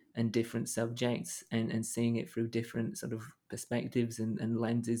topics and different subjects, and seeing it through different sort of perspectives and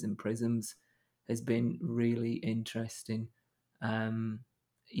lenses and prisms has been really interesting. And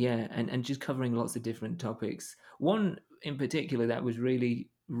just covering lots of different topics. One in particular that was really,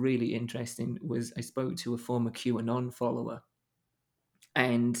 really interesting was I spoke to a former QAnon follower.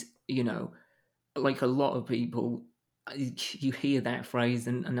 And, like a lot of people, you hear that phrase,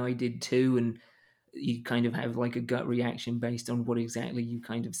 and I did too. And you kind of have like a gut reaction based on what exactly you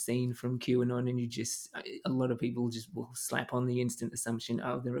kind of seen from QAnon, and a lot of people just will slap on the instant assumption,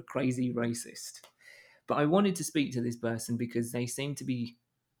 oh, they're a crazy racist. But I wanted to speak to this person because they seemed to be,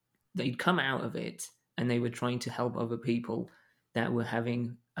 they'd come out of it and they were trying to help other people that were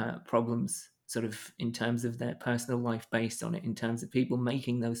having problems, sort of in terms of their personal life based on it, in terms of people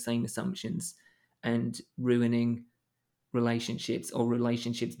making those same assumptions and ruining relationships, or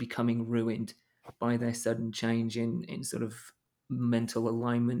relationships becoming ruined by their sudden change in sort of mental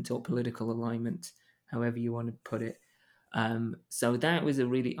alignment or political alignment, however you want to put it. So that was a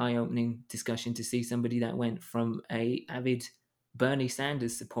really eye-opening discussion to see somebody that went from a avid Bernie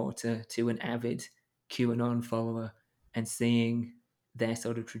Sanders supporter to an avid QAnon follower, and seeing their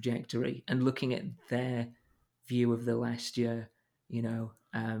sort of trajectory and looking at their view of the last year.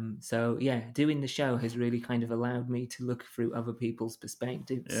 So yeah, doing the show has really kind of allowed me to look through other people's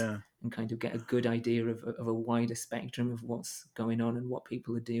perspectives Yeah. and kind of get a good idea of a wider spectrum of what's going on and what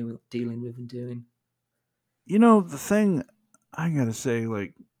people are dealing with and doing. The thing I gotta say,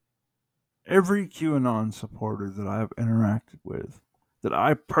 like, every QAnon supporter that I've interacted with, that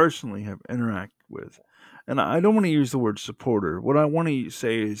I personally have interacted with, and I don't want to use the word supporter. What I want to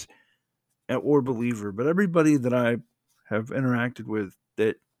say is, or believer, but everybody that I have interacted with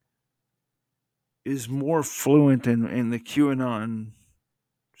that is more fluent in the QAnon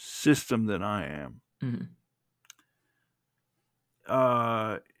system than I am, Mm-hmm.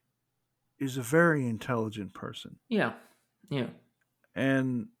 uh, is a very intelligent person. Yeah, yeah.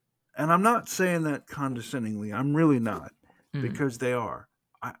 And I'm not saying that condescendingly. I'm really not, Mm-hmm. because they are.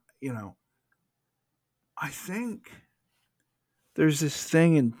 I you know, I think there's this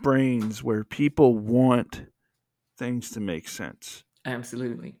thing in brains where people want things to make sense.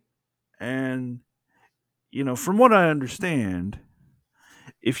 Absolutely. And from what I understand,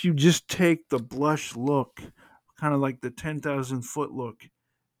 if you just take the blush look, kind of like the 10,000-foot look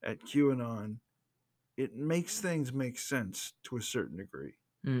at QAnon, it makes things make sense to a certain degree.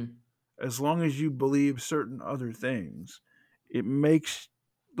 Mm. As long as you believe certain other things, it makes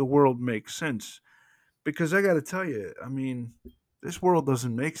the world make sense. Because I got to tell you, I mean, this world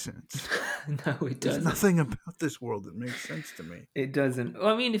doesn't make sense. No, it There's doesn't. nothing about this world that makes sense to me. It doesn't.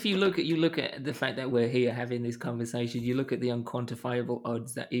 Well, I mean, if you look at the fact that we're here having this conversation, you look at the unquantifiable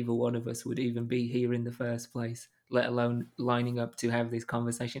odds that either one of us would even be here in the first place, let alone lining up to have this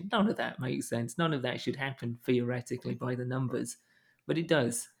conversation. None of that makes sense. None of that should happen theoretically by the numbers, but it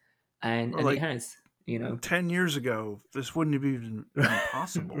does, and Or and it like has. 10 years ago, this wouldn't have even been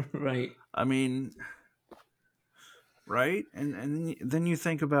possible. Right. I mean, right? And then you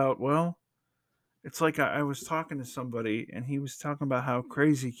think about, well, it's like I was talking to somebody and he was talking about how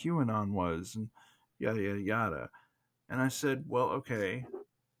crazy QAnon was and yada, yada, yada. And I said, well, okay,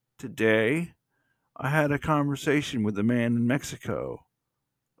 today I had a conversation with a man in Mexico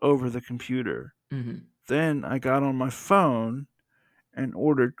over the computer. Hmm. Then I got on my phone and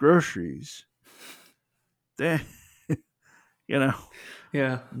ordered groceries. Then, you know,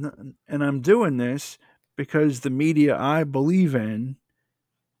 Yeah. and I'm doing this because the media I believe in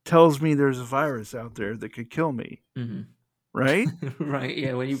tells me there's a virus out there that could kill me, Hmm. right? Right.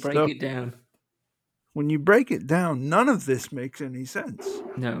 Yeah. When you break So, it down. when you break it down, none of this makes any sense.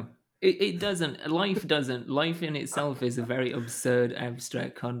 No, it doesn't. Life doesn't. Life in itself is a very absurd,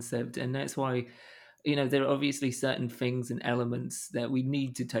 abstract concept, and that's why, there are obviously certain things and elements that we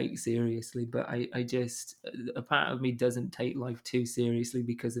need to take seriously. But I just, a part of me doesn't take life too seriously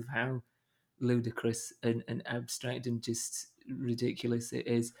because of how ludicrous and abstract and just ridiculous it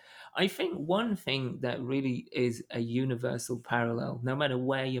is. I think one thing that really is a universal parallel, no matter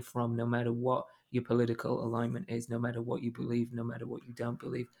where you're from, no matter what your political alignment is, no matter what you believe, no matter what you don't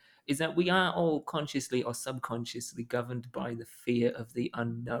believe, is that we are all consciously or subconsciously governed by the fear of the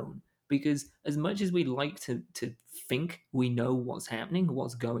unknown. Because as much as we like to think we know what's happening,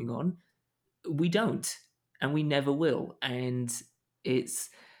 what's going on, we don't, and we never will. And it's,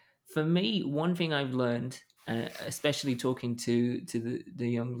 for me, one thing I've learned, especially talking to the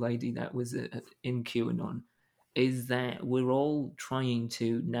young lady that was in QAnon, is that we're all trying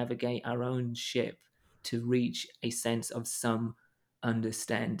to navigate our own ship to reach a sense of some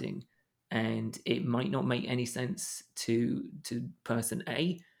understanding. And it might not make any sense to person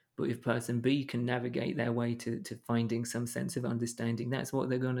A, but if person B can navigate their way to finding some sense of understanding, that's what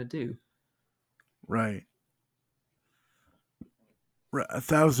they're going to do. Right.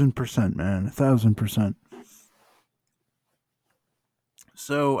 1,000%, man. 1,000%.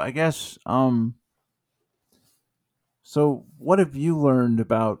 So I guess so what have you learned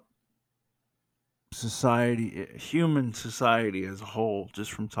about society, human society as a whole,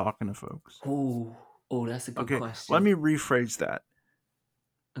 just from talking to folks? Oh, oh, that's a good Okay, let question. me rephrase that.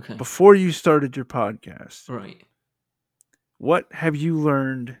 Okay, Before you started your podcast, right. what have you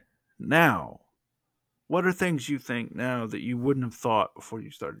learned now? What are things you think now that you wouldn't have thought before you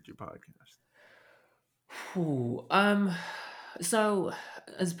started your podcast? Ooh, so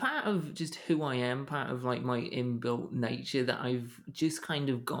as part of just who I am, part of like my inbuilt nature that I've just kind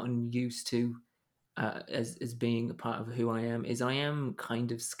of gotten used to, as being a part of who I am, is I am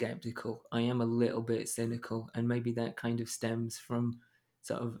kind of skeptical. I am a little bit cynical, and maybe that kind of stems from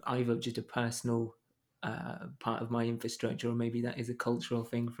sort of either just a personal part of my infrastructure, or maybe that is a cultural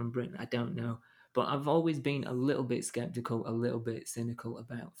thing from Britain. I don't know, but I've always been a little bit skeptical, a little bit cynical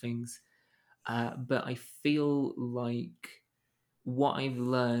about things. But I feel like what I've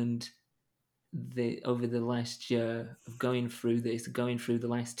learned over the last year of going through this, going through the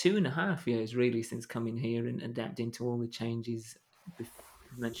last 2.5 years really since coming here and adapting to all the changes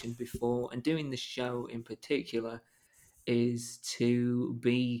mentioned before, and doing the show in particular, is to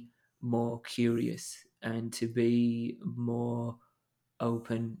be more curious and to be more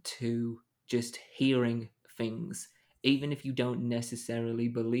open to just hearing things, even if you don't necessarily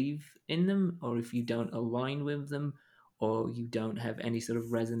believe in them, or if you don't align with them, or you don't have any sort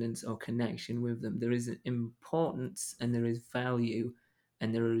of resonance or connection with them. There is an importance and there is value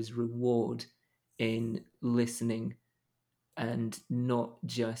and there is reward in listening and not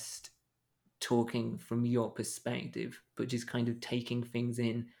just talking from your perspective, but just kind of taking things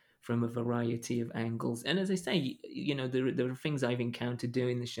in from a variety of angles. And as I say, there are things I've encountered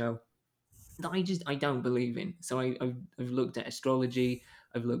doing the show that I don't believe in. So I've looked at astrology,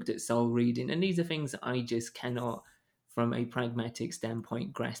 I've looked at soul reading, and these are things that I just cannot, from a pragmatic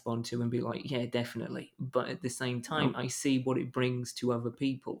standpoint, grasp onto and be like, yeah, definitely. But at the same time, Oh, I see what it brings to other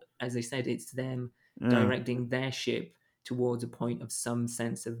people. As I said, it's them yeah. directing their ship towards a point of some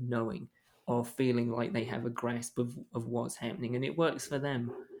sense of knowing or feeling like they have a grasp of what's happening, and it works for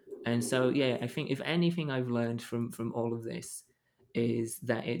them. And so, yeah, I think if anything I've learned from all of this is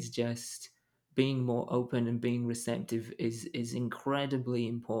that it's just being more open and being receptive is incredibly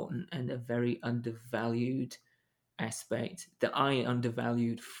important and a very undervalued aspect that I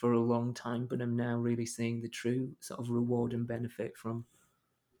undervalued for a long time, but I'm now really seeing the true sort of reward and benefit from.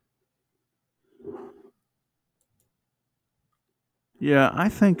 Yeah, I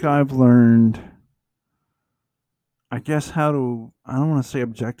think I've learned, I guess, how to, I don't want to say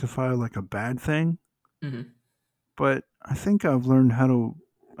objectify like a bad thing, Hmm. but I think I've learned how to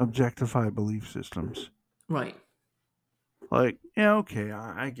objectify belief systems. Right. Like, yeah, okay,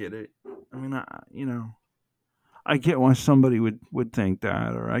 I get it. I mean, I get why somebody would think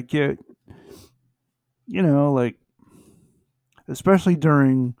that, or I get, like, especially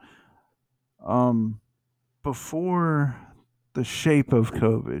during, um, before the shape of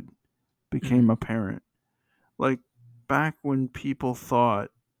COVID became Hmm. apparent. Like, back when people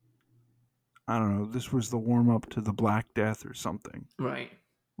thought, I don't know, this was the warm up to the Black Death or something, Right.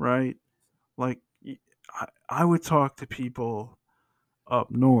 right? Like, I would talk to people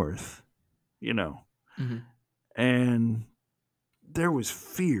up north, you know, Hmm. and there was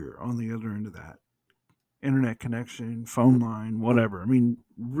fear on the other end of that. internet connection, phone line, whatever. I mean,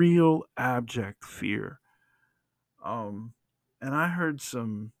 real abject fear. Um, and I heard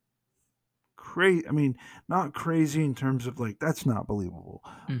some crazy. I mean, not crazy in terms of like that's not believable,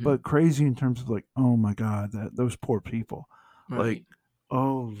 Hmm. but crazy in terms of like, oh my god, that those poor people, like, Right.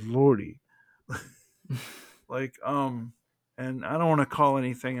 oh lordy, like and I don't want to call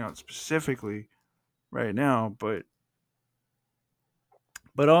anything out specifically right now, but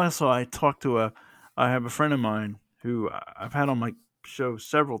also I talked to I have a friend of mine who I've had on my show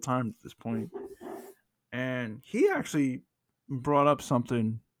several times at this point, and he actually brought up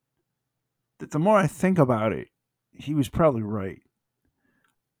something that the more I think about it, he was probably right.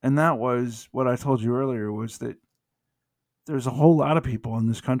 And that was what I told you earlier was that there's a whole lot of people in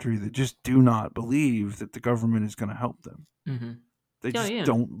this country that just do not believe that the government is going to help them. Hmm. They Yeah, just yeah,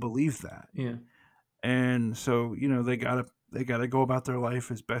 don't believe that. yeah. And so, they got to go about their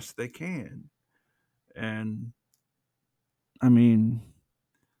life as best they can. And I mean,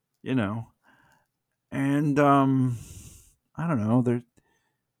 you know, and I don't know, there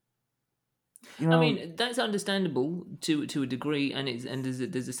you I know, mean, that's understandable to a degree, and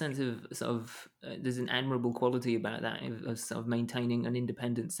there's a sense of sort of there's an admirable quality about that of sort of maintaining an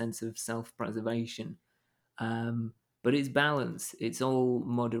independent sense of self preservation. um, but it's balance. It's all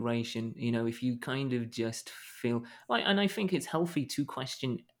moderation. If you kind of just feel like, and I think it's healthy to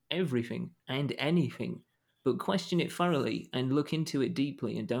question everything and anything, but question it thoroughly and look into it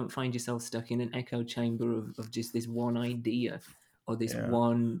deeply, and don't find yourself stuck in an echo chamber of just this one idea or this yeah,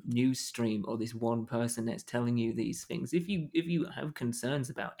 one news stream or this one person that's telling you these things. If you have concerns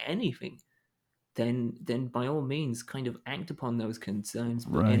about anything, then by all means kind of act upon those concerns,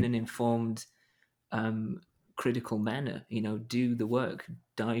 but in right. an informed, um, critical manner. Do the work,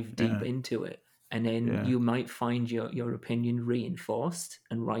 dive deep Yeah, into it, and then yeah, you might find your opinion reinforced,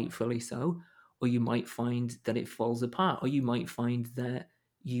 and rightfully so, or you might find that it falls apart, or you might find that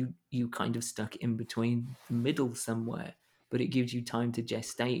you kind of stuck in between the middle somewhere. But it gives you time to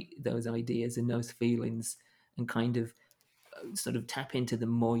gestate those ideas and those feelings, and kind of sort of tap into them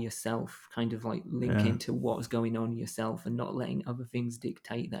more yourself, kind of like link yeah, into what's going on yourself and not letting other things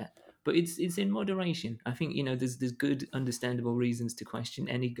dictate that. But it's in moderation. I think there's good, understandable reasons to question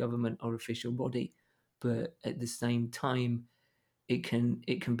any government or official body, but at the same time, it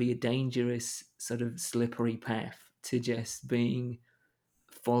can be a dangerous sort of slippery path to just being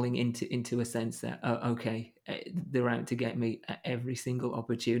falling into a sense that, oh, okay, they're out to get me at every single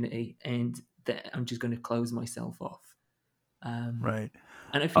opportunity, and that I'm just going to close myself off. um, right.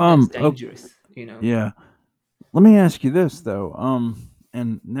 and I think that's Oh, dangerous. yeah. Let me ask you this though.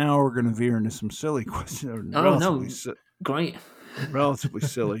 And now we're going to veer into some silly questions, Oh no, great. relatively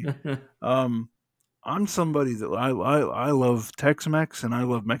silly. Um, I'm somebody that I love Tex-Mex and I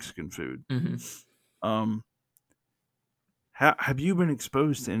love Mexican food. Hmm. Um, have you been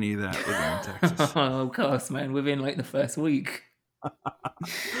exposed to any of that living in Texas? Oh, of course, man. Within like the first week,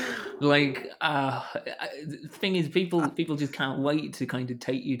 like the thing is, people just can't wait to kind of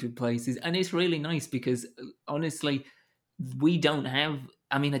take you to places, and it's really nice because honestly, we don't have.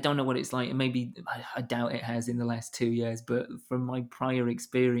 I mean, I don't know what it's like. Maybe I doubt it has in the last 2 years, but from my prior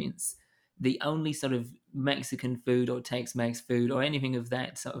experience, the only sort of Mexican food or Tex-Mex food or anything of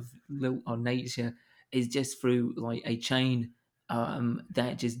that sort of or nature is just through like a chain,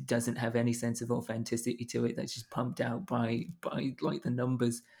 that just doesn't have any sense of authenticity to it. That's just pumped out by like the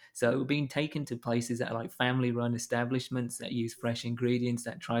numbers. So being taken to places that are like family-run establishments that use fresh ingredients,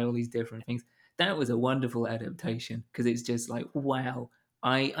 that try all these different things, that was a wonderful adaptation, because it's just like, wow.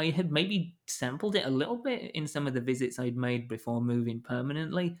 I had maybe sampled it a little bit in some of the visits I'd made before moving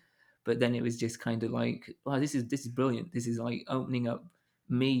permanently, but then it was just kind of like, wow, this is brilliant. This is like opening up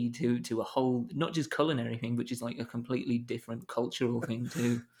me to a whole, not just culinary thing, but just like a completely different cultural thing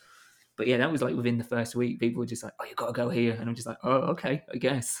too. But yeah, that was like within the first week. People were just like, "Oh, you gotta go here," and I'm just like, "Oh, okay, I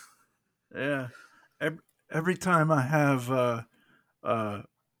guess." Yeah. Every time I have, uh,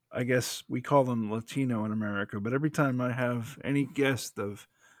 I guess we call them Latino in America, but every time I have any guest of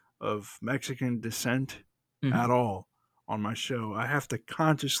Mexican descent at Mhm. all on my show, I have to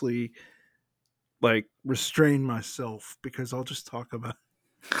consciously like restrain myself because I'll just talk about.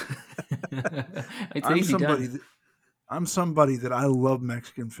 It's I'm easy somebody done. that I'm somebody that I love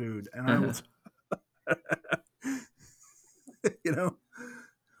Mexican food, and I will. Uh-huh. You know,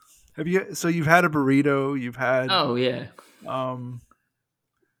 have you? So you've had a burrito, Oh yeah. um,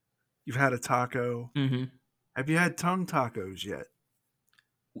 you've had a taco. Hmm. Have you had tongue tacos yet?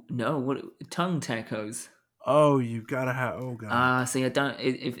 No, what tongue tacos? Oh, you've got to have. Oh God. Ah, see, I don't.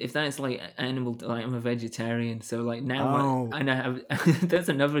 If that's like animal, like I'm a vegetarian, so like now Oh I know have, that's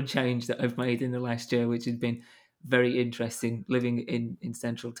another change that I've made in the last year, which has been very interesting. Living in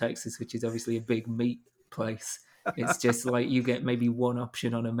Central Texas, which is obviously a big meat place, it's just like you get maybe one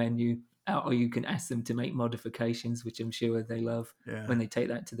option on a menu, or you can ask them to make modifications, which I'm sure they love yeah, when they take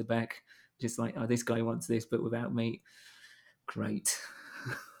that to the back. Just like, oh, this guy wants this, but without meat. Great.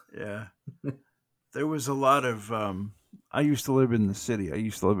 yeah. There was a lot of. I used to live in the city. I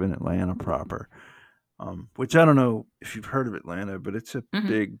used to live in Atlanta proper, which I don't know if you've heard of Atlanta, but it's a Hmm.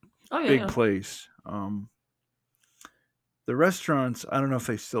 big, Oh yeah, big yeah. place. The restaurants, I don't know if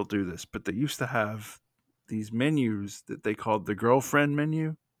they still do this, but they used to have these menus that they called the girlfriend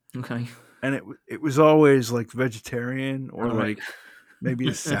menu, Okay. and it was always like vegetarian or All right. like maybe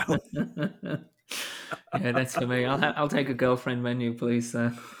a salad. Yeah, that's for me. I'll take a girlfriend menu, please.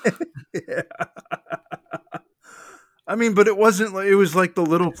 Yeah. I mean, but it wasn't like it was like the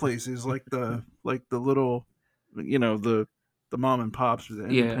little places, like the little, the mom and pops or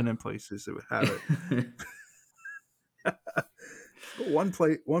the Yeah. independent places that would have it. But one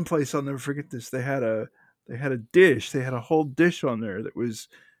place I'll never forget this. They had a dish. They had a whole dish on there that was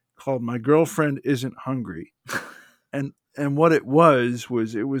called "My Girlfriend Isn't Hungry," and what it was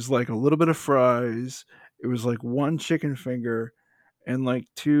it was like a little bit of fries. It was like one chicken finger and like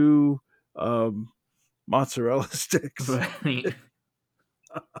two um, mozzarella sticks. Right.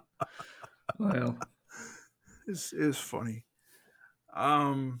 Well, It's funny.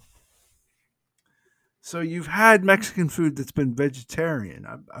 Um, so you've had Mexican food that's been vegetarian.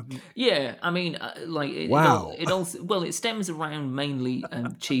 yeah. I mean, like Wow. it also well, it stems around mainly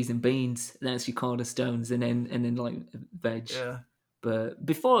cheese and beans. That's your cornerstones, and then like veg. Yeah. But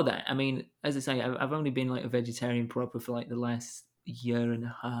before that, I mean, as I say, I've only been like a vegetarian proper for like the last year and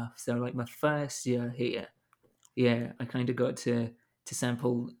a half. So like my first year here, yeah, I kind of got to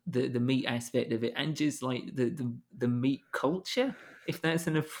sample the meat aspect of it and just like the meat culture, if that's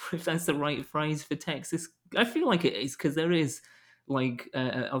if that's the right phrase for Texas. I feel like it is because there is like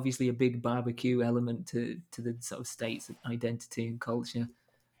obviously a big barbecue element to the sort of state's identity and culture.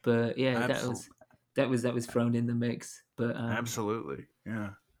 But yeah, Absolutely. that was thrown in the mix. But Absolutely. Yeah.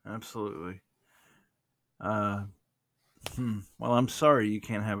 Absolutely. Uh, Well, I'm sorry you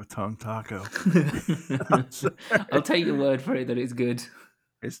can't have a tongue taco. I'm I'll sorry. take your word for it that it's good.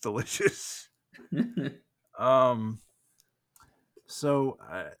 It's delicious. Um. So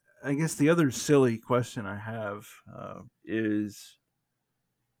I guess the other silly question I have is: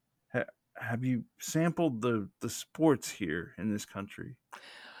 have you sampled the sports here in this country?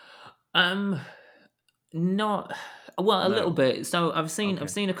 um, Not well, a little No. bit. So I've Okay.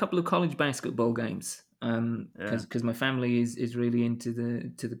 seen a couple of college basketball games. Yeah. Because my family is really into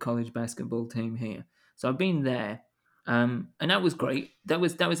the college basketball team here. So I've been there. And that was great. That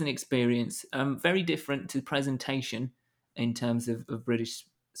was an experience. Very different to presentation in terms of British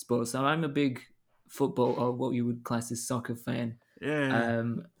sports. So I'm a big football or what you would class as soccer fan. Yeah.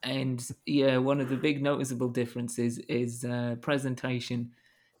 And yeah, one of the big noticeable differences is presentation.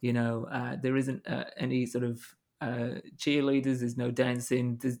 You know, there isn't any sort of cheerleaders. There's no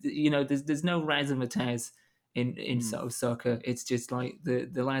dancing. There's no razzmatazz in Hmm. sort of soccer. It's just like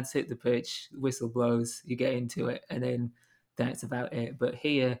the lads hit the pitch, whistle blows, you get into it, and then that's about it. But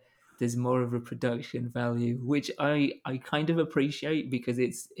here, there's more of a production value, which I kind of appreciate because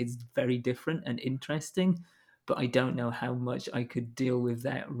it's very different and interesting. But I don't know how much I could deal with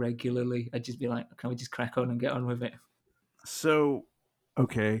that regularly. I'd just be like, can we just crack on and get on with it? So,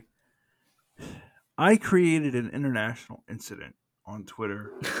 okay, I created an international incident on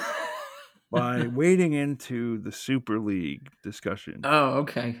Twitter by wading into the Super League discussion, Oh,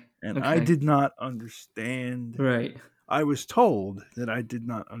 okay. and I Okay. did not understand. Right. I was told that I did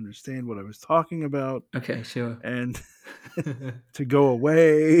not understand what I was talking about, Okay, sure. and to go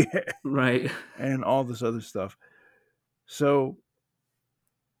away, Right. and all this other stuff. So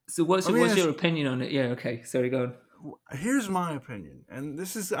let me What's ask your you. opinion on it? Yeah, okay. Sorry, go on. Here's my opinion, and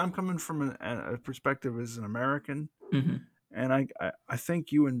this is I'm coming from a perspective as an American, Hmm. and I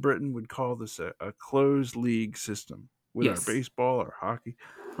think you in Britain would call this a closed league system with our Yes. baseball or hockey.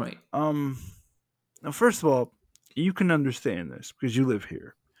 Right. Um, Now first of all, you can understand this because you live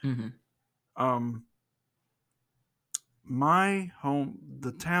here. Hmm. Um,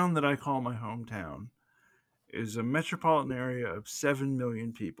 the town that I call my hometown, is a metropolitan area of 7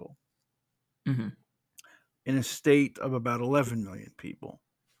 million people Hmm. in a state of about 11 million people.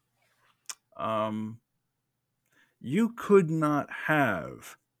 Um, you could not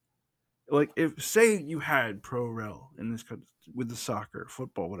have like if say you had pro rel in this country with the soccer,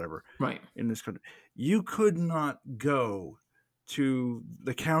 football, whatever Right. in this country, you could not go to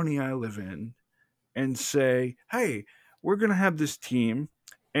the county I live in and say, "Hey, we're going to have this team,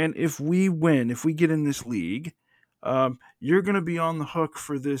 and if we win, if we get in this league, you're going to be on the hook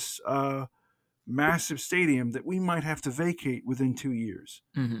for this massive stadium that we might have to vacate within 2 years."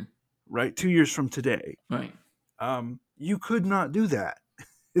 Hmm. Right, 2 years from today. Right. You could not do that.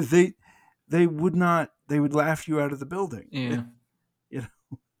 They they would not. They would laugh you out of the building. Yeah. You know,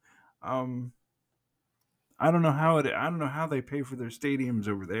 um, I don't know how it. I don't know how they pay for their stadiums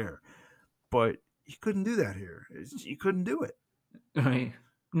over there, but you couldn't do that here. You couldn't do it. Right.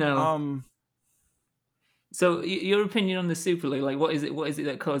 No. Um, So, your opinion on the Super League? Like, what is it? What is it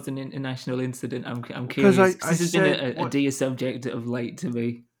that caused an international incident? I'm because curious because I this has been said a dear subject of late to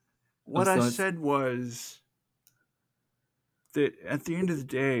me of what I sorts. said was that at the end of the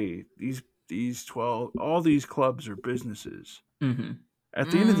day, these 12 all these clubs are businesses. Hmm.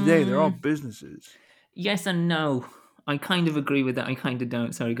 At the end of the day, they're all Mm, businesses. yes and no. I kind of agree with that. I kind of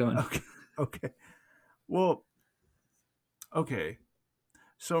don't. Sorry, go on. Okay, okay. Well, okay.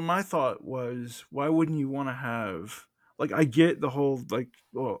 So my thought was, why wouldn't you want to have like I get the whole like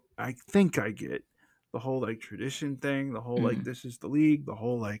well, I think I get the whole like tradition thing, the whole like Hmm. this is the league, the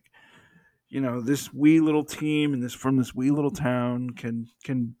whole like this wee little team and this from this wee little town can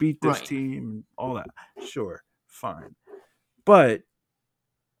beat this Right. team and all that. Sure, fine. But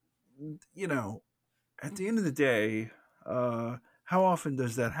you know, at the end of the day, how often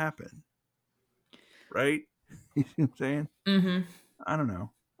does that happen? Right? You see what I'm saying? Hmm. I don't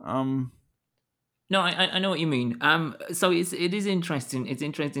know. Um No, I know what you mean. So it is interesting. It's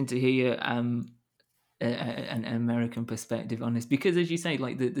interesting to hear an American perspective on this because, as you say,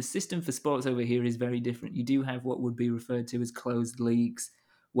 like the system for sports over here is very different. You do have what would be referred to as closed leagues,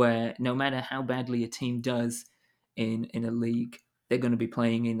 where no matter how badly a team does in a league, they're going to be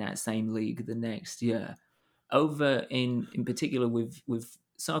playing in that same league the next year. Over in particular with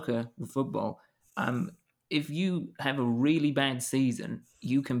soccer, with football, if you have a really bad season,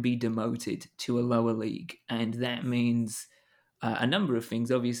 you can be demoted to a lower league, and that means a number of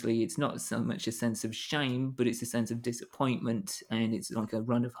things. Obviously, it's not so much a sense of shame, but it's a sense of disappointment, and it's like a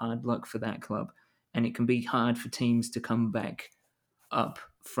run of hard luck for that club. And it can be hard for teams to come back up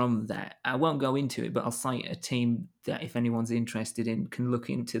from that. I won't go into it, but I'll cite a team that, if anyone's interested in, can look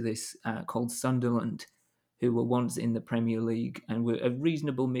into this called Sunderland, who were once in the Premier League and were a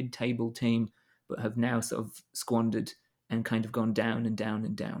reasonable mid-table team, but have now sort of squandered and kind of gone down and down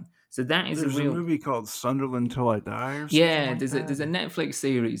and down. So that is a there's a real movie called Sunderland Till I Die or something yeah, like there's a that. Netflix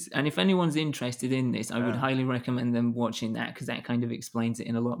series, and if anyone's interested in this, I would Yeah. highly recommend them watching that because that kind of explains it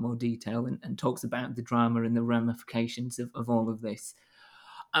in a lot more detail and talks about the drama and the ramifications of all of this.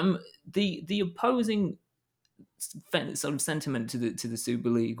 The opposing sort of sentiment to the Super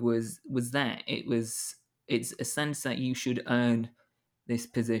League was that it's a sense that you should earn this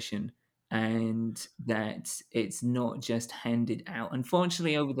position and that it's not just handed out.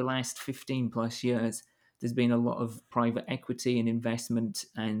 Unfortunately, over the last 15 plus years, there's been a lot of private equity and investment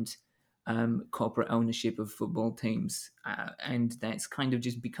and corporate ownership of football teams. And that's kind of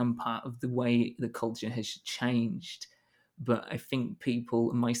just become part of the way the culture has changed. But I think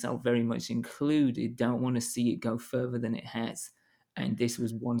people, myself very much included, don't want to see it go further than it has. And this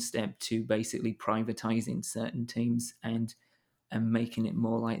was one step to basically privatizing certain teams and making it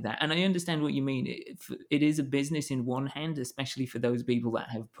more like that. And I understand what you mean. It is a business in one hand, especially for those people that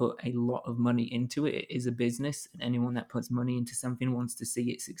have put a lot of money into it. It is a business, and anyone that puts money into something wants to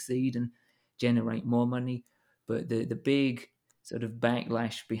see it succeed and generate more money. But the big sort of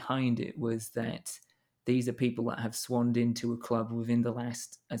backlash behind it was that these are people that have swanned into a club within the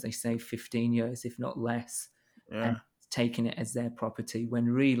last, as I say, 15 years, if not less, and Yeah. taken it as their property when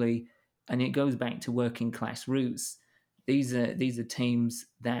really, and it goes back to working class roots, these are teams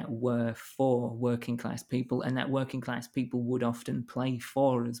that were for working class people, and that working class people would often play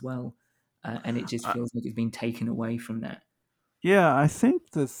for as well. And it just I, feels like it's been taken away from that. yeah, I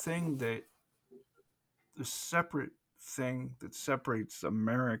think the separate thing that separates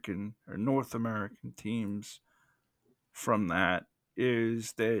American or North American teams from that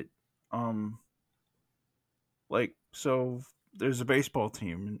is that um like so there's a baseball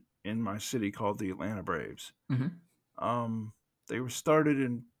team in my city called the Atlanta Braves. Hmm. Um they were started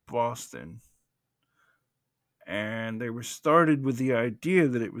in Boston, and they were started with the idea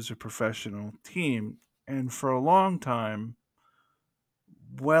that it was a professional team, and for a long time,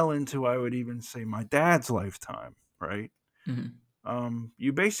 well into I would even say my dad's lifetime, right? Hmm.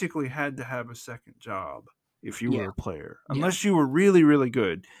 You basically had to have a second job if you Yeah, were a player, yeah, unless you were really, really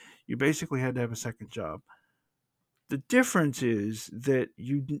good. You basically had to have a second job. The difference is that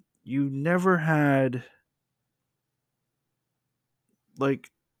you never had, like,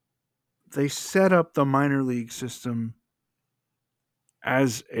 they set up the minor league system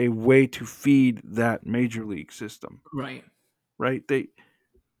as a way to feed that major league system, Right. right?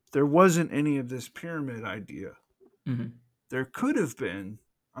 There wasn't any of this pyramid idea. Hmm. There could have been.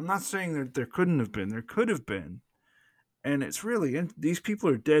 I'm not saying that there couldn't have been. There could have been, and it's really, and these people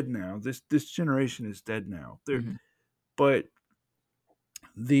are dead now. This generation is dead now. Hmm. But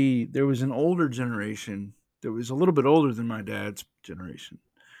there was an older generation that was a little bit older than my dad's generation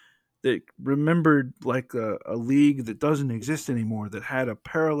that remembered, like, a league that doesn't exist anymore that had a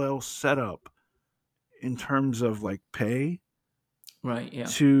parallel setup in terms of, like, pay Right. Yeah.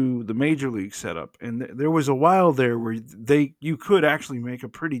 to the major league setup. And there was a while there where you could actually make a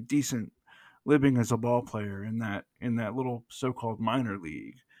pretty decent living as a ball player in that little so-called minor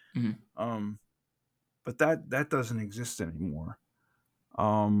league. Hmm. um but that doesn't exist anymore.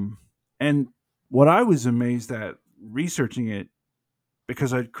 um and what I was amazed at researching it,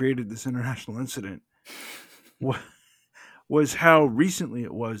 because I'd created this international incident, wa- was how recently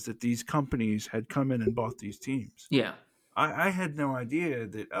it was that these companies had come in and bought these teams. Yeah. I had no idea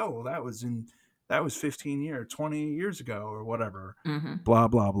that, oh, well, that was 15 years, 20 years ago or whatever. Hmm. Blah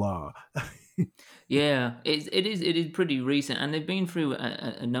blah blah. Yeah, it is pretty recent, and they've been through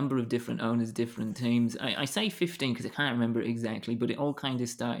a number of different owners, different teams. I say 15 because I can't remember exactly, but it all kind of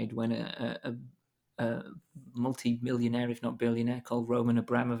started when a multi-millionaire, if not billionaire, called Roman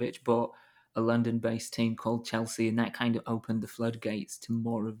Abramovich bought a London-based team called Chelsea, and that kind of opened the floodgates to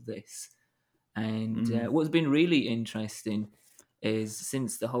more of this. And Mm, what's been really interesting is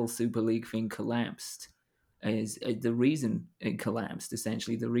since the whole Super League thing collapsed, is the reason it collapsed.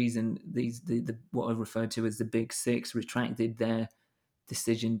 Essentially, the reason the what I referred to as the Big Six retracted their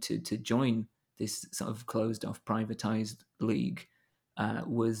decision to join this sort of closed off, privatized league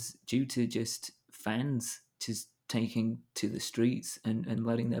was due to just fans just taking to the streets and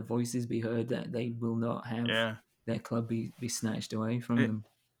letting their voices be heard that they will not have yeah. their club be snatched away from It, them.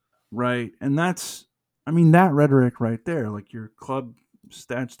 right. And that's, I mean, that rhetoric right there, like your club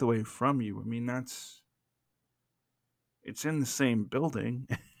snatched away from you. I mean, it's in the same building.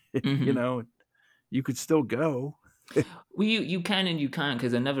 you Hmm. know, you could still go. Well, you can and you can't,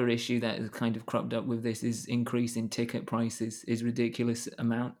 because another issue that has kind of cropped up with this is increase in ticket prices, is ridiculous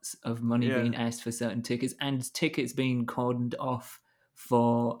amounts of money being Yeah. asked for certain tickets, and tickets being cordoned off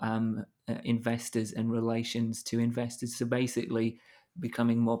for investors and relations to investors. So basically,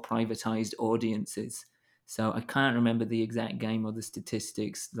 becoming more privatized audiences. So I can't remember the exact game or the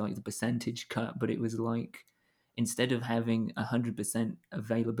statistics, like the percentage cut, but it was like instead of having 100%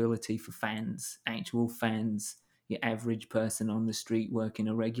 availability for fans, actual fans, your average person on the street working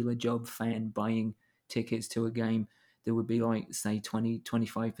a regular job, fan buying tickets to a game, there would be like, say,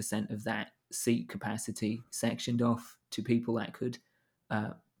 20-25% of that seat capacity sectioned off to people that could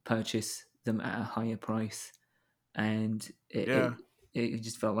uh, purchase them at a higher price. And Yeah. it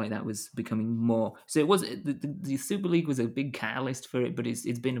just felt like that was becoming more. So it was the Super League was a big catalyst for it, but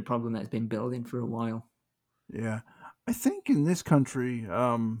it's been a problem that's been building for a while. Yeah. I think in this country,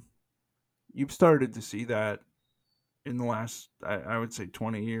 you've started to see that in the last, I would say,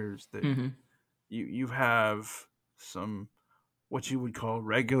 20 years, that Hmm. you have some, what you would call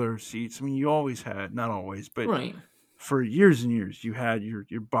regular seats. I mean, you always had, not always, but Right. for years and years, you had your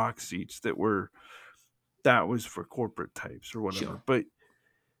box seats that was for corporate types or whatever. Sure.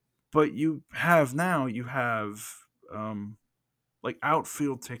 But you have, um, like,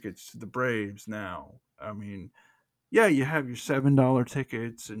 outfield tickets to the Braves now. I mean, yeah, you have your $7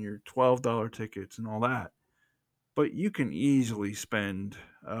 tickets and your $12 tickets and all that, but you can easily spend,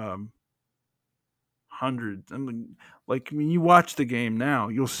 hundreds. I mean, like, I mean, you watch the game now,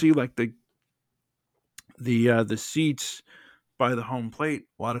 you'll see, like, the seats by the home plate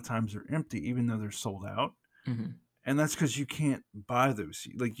a lot of times are empty, even though they're sold out, Hmm. and that's because you can't buy those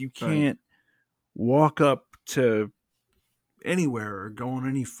seats. Like, you Right. can't walk up to anywhere or go on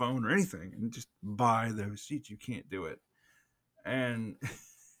any phone or anything and just buy those seats. You can't do it, and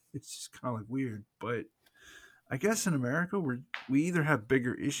it's just kind of like weird. But I guess in America, we either have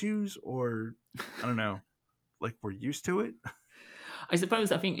bigger issues or, I don't know, like, we're used to it. I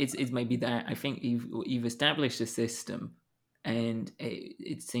suppose I think it's maybe that I think you've established a system, and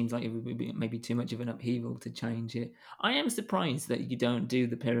it seems like it would be maybe too much of an upheaval to change it. I am surprised that you don't do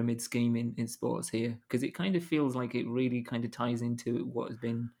the pyramid scheme in sports here, because it kind of feels like it really kind of ties into what has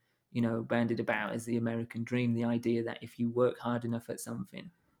been bandied about as the American dream, the idea that if you work hard enough at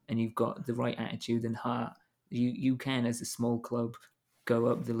something and you've got the right attitude and heart, you can, as a small club, go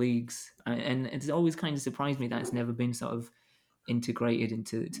up the leagues, and it's always kind of surprised me that it's never been sort of integrated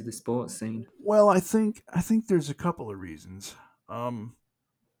into the sports scene. Well, I think there's a couple of reasons. Um,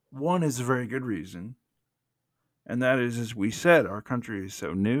 One is a very good reason, and that is, as we said, our country is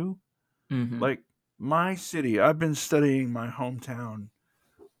so new. Hmm. Like my city, I've been studying my hometown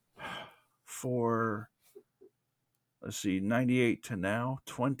for, let's see, 98 to now,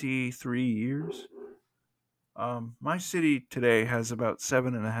 23 years. My city today has about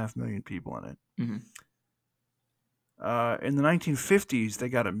 7.5 million people in it. Hmm. In the 1950s, they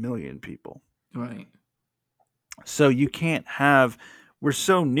got 1 million people. Right. So you can't have. We're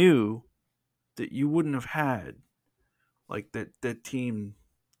so new that you wouldn't have had like that team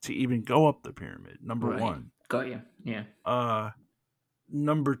to even go up the pyramid. Number Right. one. Got you. Yeah. Uh,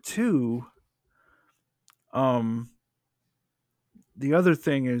 Number two. Um, the other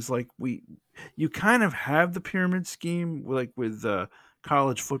thing is like you kind of have the pyramid scheme like with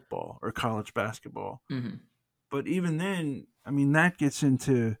college football or college basketball, Hmm. but even then, I mean that gets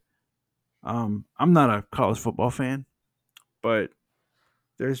into. I'm not a college football fan, but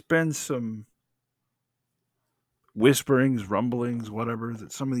there's been some whisperings, rumblings, whatever,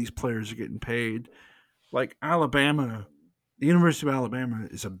 that some of these players are getting paid. Like Alabama, the University of Alabama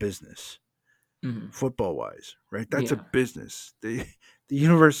is a business, Hmm. football wise, right? That's a Yeah. business. The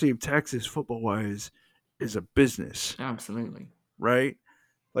University of Texas, football wise, is a business, Absolutely. right?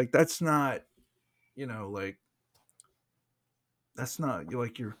 Like that's not, like that's not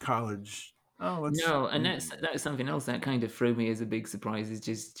like your college. Oh, let's. No, and that's something else that kind of threw me as a big surprise is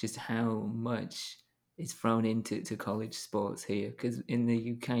just how much is thrown into college sports here. Because in the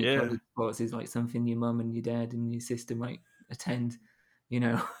UK, Yeah. college sports is like something your mum and your dad and your sister might attend, you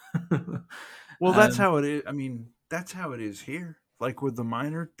know. Well, that's um, how it is. I mean, that's how it is here. Like with the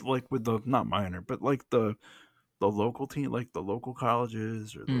minor, like with the not minor, but like the local team, like the local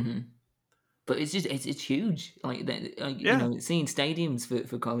colleges or the. mhm. But it's just it's huge. Like that, Yeah. seeing stadiums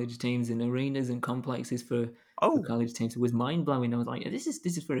for college teams and arenas and complexes for Oh, college teams was mind blowing. I was like, this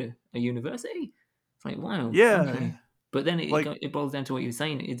is for a university. It's like wow, yeah. okay. But then Like it boils down to what you were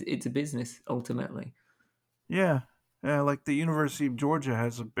saying. It's a business ultimately. yeah, yeah. Like the University of Georgia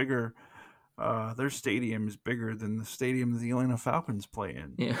has a bigger. Their stadium is bigger than the stadium the Atlanta Falcons play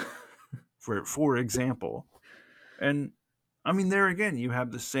in. Yeah. For example, and I mean there again you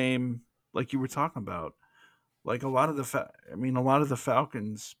have the same like you were talking about. Like a lot of the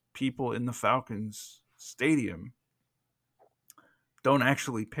Falcons people in the Falcons stadium don't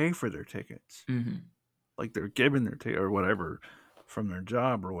actually pay for their tickets. Hmm. Like they're given their ticket or whatever from their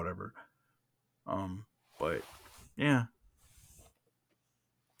job or whatever. Um, but yeah,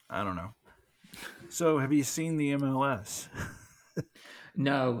 I don't know. So have you seen the MLS?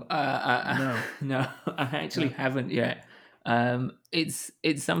 No, No, no, I actually no. haven't yet. It's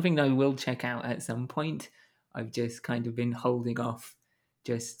something I will check out at some point. I've just kind of been holding off,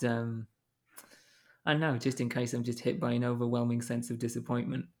 just I don't know, just in case I'm just hit by an overwhelming sense of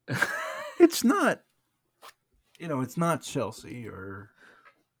disappointment. It's not. It's not Chelsea or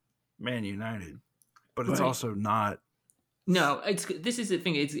Man United, but it's Right. also not. No, it's this is the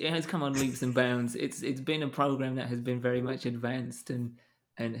thing. It has come on leaps and bounds. It's been a program that has been very much advanced and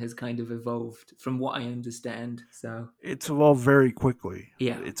has kind of evolved from what I understand. So It's evolved very quickly.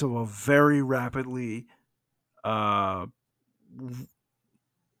 yeah. It's evolved very rapidly. Uh,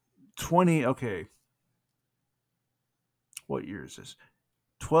 20. Okay, what year is this?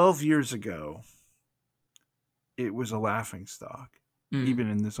 12 years ago, it was a laughing stock, Mm,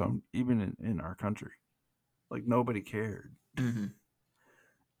 even in our country. Like nobody cared. mm-hmm,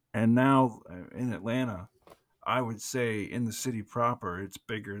 And now in Atlanta, I would say in the city proper, it's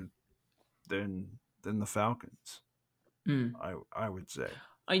bigger than the Falcons. mm. I would say.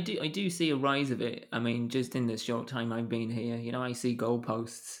 I do see a rise of it. I mean, just in the short time I've been here, I see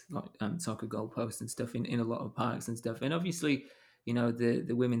goalposts like soccer goalposts and stuff in a lot of parks and stuff. And obviously, the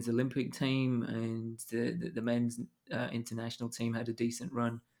women's Olympic team and the men's international team had a decent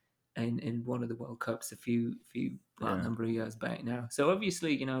run in one of the World Cups a Yeah. number of years back now. So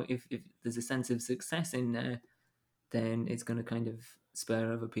obviously, if there's a sense of success in there, then it's going to kind of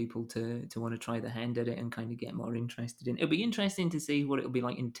spur other people to want to try the hand at it and kind of get more interested in. It'll be interesting to see what it'll be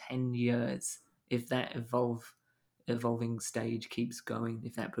like in 10 years if that evolving stage keeps going,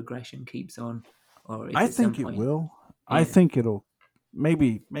 if that progression keeps on, or if I at some think it point, will. I yeah, think it'll.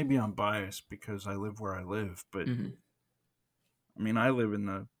 Maybe I'm biased because I live where I live, but hmm I mean I live in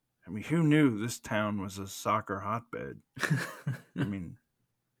the. I mean, who knew this town was a soccer hotbed? I mean,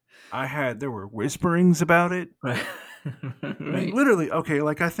 there were whisperings about it. right, I mean, right, literally, okay,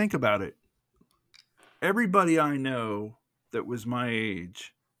 like I think about it. Everybody I know that was my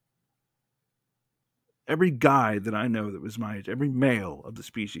age, every guy that I know that was my age, every male of the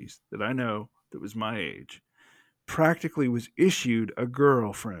species that I know that was my age, practically was issued a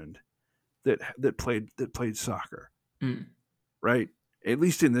girlfriend that played soccer, Mm. right? At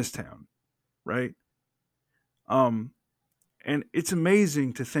least in this town, right? Um, and it's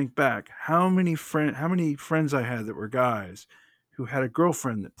amazing to think back how many friends I had that were guys who had a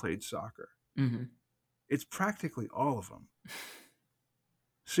girlfriend that played soccer. Mm-hmm. It's practically all of them,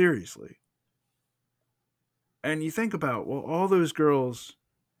 seriously. And you think about, well, all those girls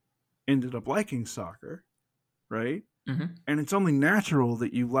ended up liking soccer, right? Mm-hmm. And it's only natural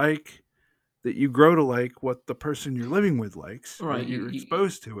that you grow to like what the person you're living with likes, or Right. that you're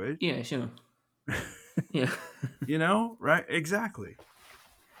exposed to it. Yeah, sure. Yeah. Right? Exactly.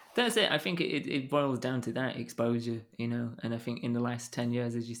 That's it. I think it boils down to that exposure, and I think in the last 10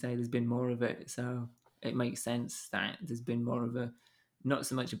 years, as you say, there's been more of it. So it makes sense that there's been more of a, not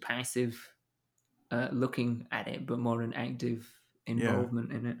so much a passive looking at it, but more an active Yeah.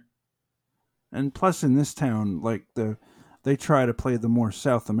 involvement in it. And plus, in this town, they try to play the more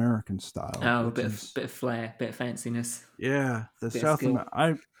South American style, Oh, a which bit of is bit of flair, bit of fanciness, yeah, the bit of skill.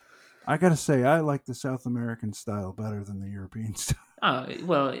 I gotta say, I like the South American style better than the European style. Oh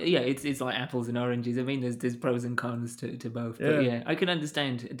well, yeah, it's like apples and oranges. I mean, there's pros and cons to both, but Yeah, yeah, I can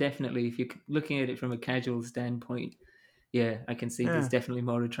understand definitely if you're looking at it from a casual standpoint. Yeah, I can see there's yeah. definitely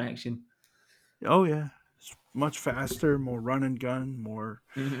more attraction. Oh yeah, it's much faster, more run and gun, more.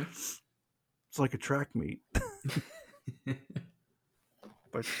 Hmm. It's like a track meet.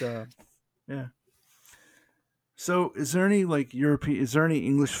 But yeah. So, is there any like European? Is there any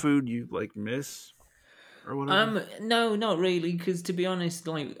English food you like miss or whatever? No, not really, because to be honest,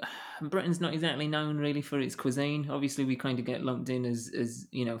 like Britain's not exactly known really for its cuisine. Obviously, we kind of get lumped in as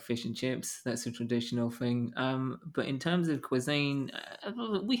fish and chips. That's a traditional thing. But in terms of cuisine,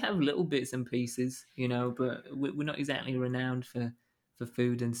 we have little bits and pieces, but we're not exactly renowned for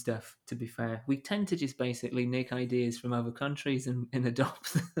food and stuff. To be fair, we tend to just basically nick ideas from other countries and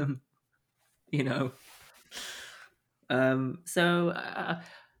adopt them, you know. So.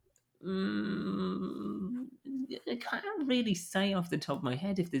 Mm, I can't really say off the top of my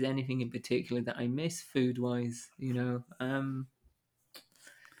head if there's anything in particular that I miss food wise.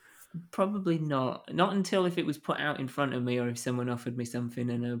 Probably not. Not until if it was put out in front of me or if someone offered me something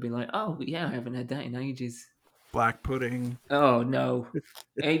and I'd be like, oh, yeah, I haven't had that in ages. Black pudding. Oh, no.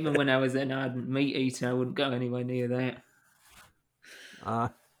 Even when I was an ardent meat eater, I wouldn't go anywhere near that. Uh,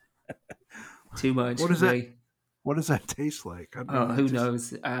 Too much what for does that? me. What does that taste like? I Oh, mean, who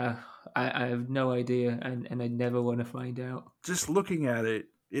knows? I have no idea and I never want to find out. just looking at it,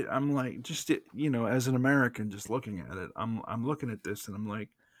 I'm like, as an American, just looking at it, I'm looking at this and I'm like,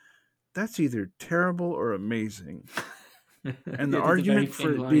 that's either terrible or amazing. Yeah, And there's a very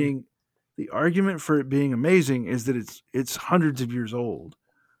thin line. the argument for it being amazing is that it's hundreds of years old.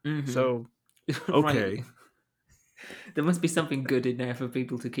 Hmm. So Right. okay, There must be something good in there for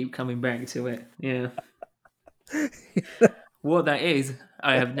people to keep coming back to it. Yeah. What that is,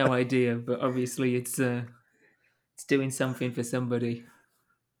 I have no idea, but obviously it's doing something for somebody.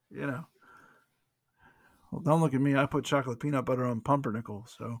 you know. Well, don't look at me. I put chocolate peanut butter on pumpernickel.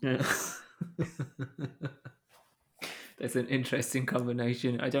 So Yeah. That's an interesting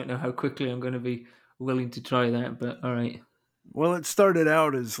combination. I don't know how quickly I'm going to be willing to try that, but all right. well, it started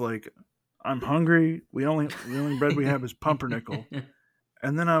out as like, I'm hungry. The only bread we have is pumpernickel,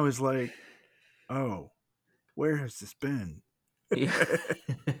 and then I was like, oh, where has this been? Yeah,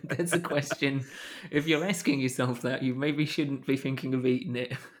 that's a question. If you're asking yourself that, you maybe shouldn't be thinking of eating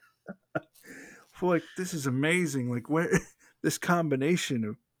it. Like, this is amazing. Like, where this combination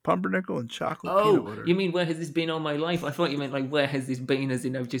of pumpernickel and chocolate peanut Oh, butter. you mean where has this been all my life? I thought you meant like where has this been? As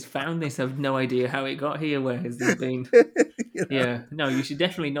in, I've just found this. I've no idea how it got here. Where has this been? you know? Yeah, no, you should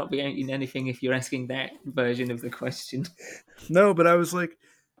definitely not be eating anything if you're asking that version of the question. No, but I was like,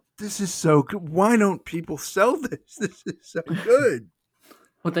 this is so good. Why don't people sell this? This is so good.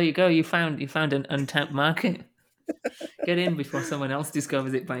 Well, there you go. You found an untapped market. Get in before someone else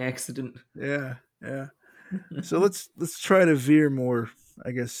discovers it by accident. Yeah, yeah. So let's try to veer more,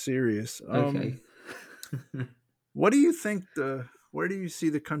 I guess, serious. Okay. What do you think where do you see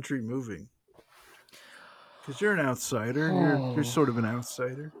the country moving? Because you're an outsider. You're Oh. sort of an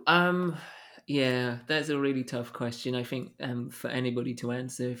outsider. Um, yeah, that's a really tough question. I think for anybody to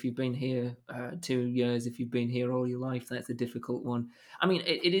answer, if you've been here 2 years, if you've been here all your life, that's a difficult one. I mean,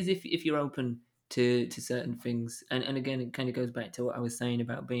 it is if you're open to certain things, and again, it kind of goes back to what I was saying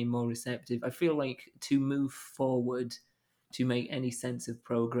about being more receptive. I feel like to move forward, to make any sense of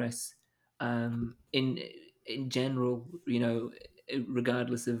progress, in in general,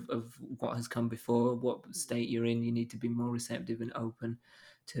 regardless of what has come before, what state you're in, you need to be more receptive and open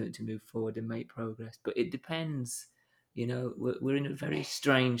to move forward and make progress. But it depends. We're in a very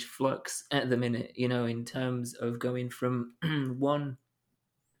strange flux at the minute. In terms of going from one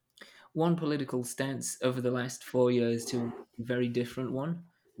political stance over the last 4 years to a very different one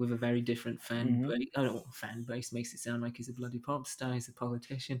with a very different fan Hmm. base. I don't know, fan base makes it sound like he's a bloody pop star. He's a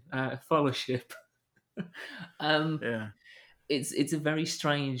politician. Followership. um, Yeah. it's a very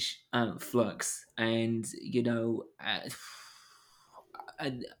strange flux, and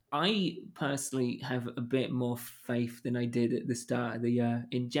I personally have a bit more faith than I did at the start of the year.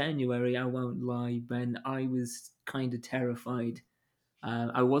 In January, I won't lie, Ben, I was kind of terrified.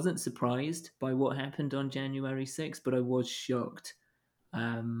 I wasn't surprised by what happened on January 6th, but I was shocked.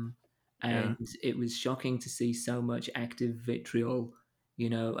 Um, Yeah. and it was shocking to see so much active vitriol.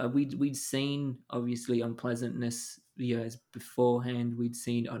 We'd seen obviously unpleasantness years beforehand. We'd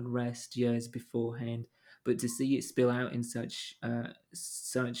seen unrest years beforehand, but to see it spill out in such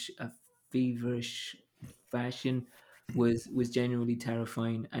a feverish fashion was genuinely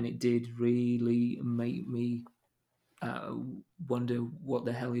terrifying, and it did really make me uh, wonder what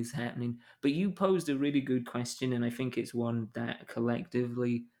the hell is happening. But you posed a really good question, and I think it's one that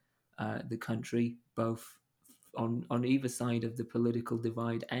collectively, the country, both on either side of the political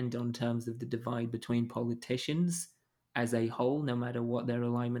divide and on terms of the divide between politicians as a whole, no matter what their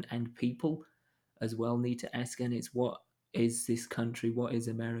alignment, and people as well, need to ask. And it's, what is this country? What is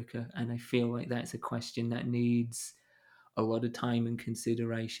America? And I feel like that's a question that needs a lot of time and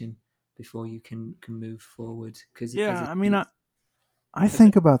consideration before you can move forward. Because as Yeah. I I said, mean, I, it's, I as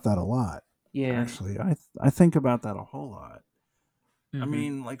think about that a lot. yeah. Actually, I think about that a whole lot. I Mm-hmm.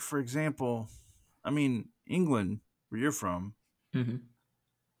 mean, like for example, I mean England, where you're from. Mm-hmm.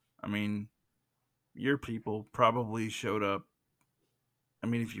 I mean, your people probably showed up. I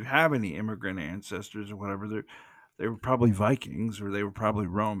mean, if you have any immigrant ancestors or whatever, they were probably Vikings, or they were probably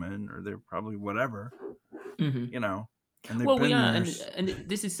Roman, or they were probably whatever, Mm-hmm. you know. And they've Well, we been are, there. and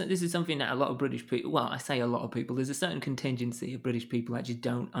this is something that a lot of British people. Well, I say a lot of people. There's a certain contingency of British people that just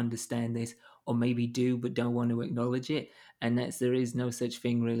don't understand this, or maybe do but don't want to acknowledge it. And that's, there is no such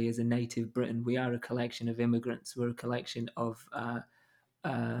thing really as a native Britain. We are a collection of immigrants. We're a collection of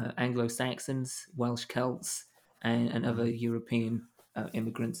Anglo Saxons, Welsh Celts, and other Mhm. European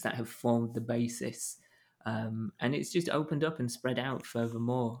immigrants that have formed the basis. And it's just opened up and spread out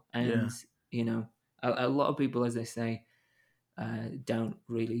furthermore. And, Yeah. you know, a lot of people, as I say, don't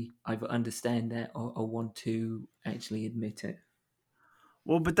really either understand that or want to actually admit it.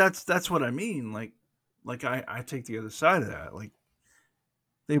 Well, but that's what I mean. Like I take the other side of that. Like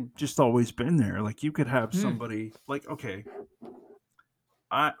they've just always been there. Like you could have Hmm. somebody like okay,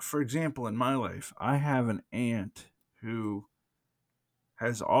 I for example in my life, I have an aunt who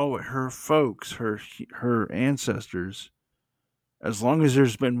has all her folks, her ancestors. As long as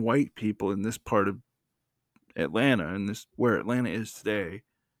there's been white people in this part of Atlanta and this where Atlanta is today,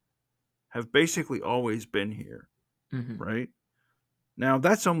 have basically always been here, Hmm. right? Now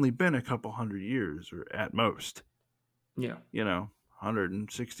that's only been a couple hundred years or at most, Yeah.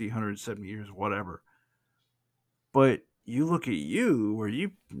 160, 170 years, whatever. But you look at you, where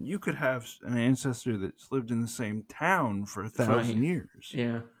you could have an ancestor that's lived in the same town for a Right. thousand years.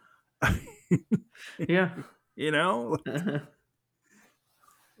 Yeah. Yeah. you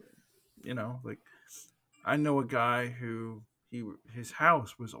know, like I know a guy who his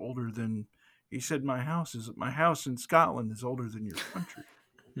house was older than he said my house in Scotland is older than your country.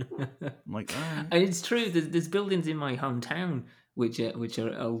 And I'm like, all right, it's true. There's buildings in my hometown which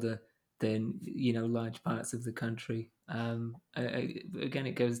are older than large parts of the country. Again,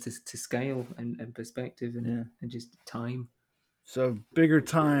 it goes to scale and perspective and yeah. and just time. So bigger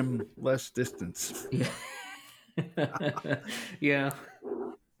time, less distance. Yeah. Yeah.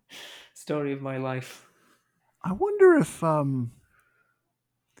 Story of my life. I wonder if I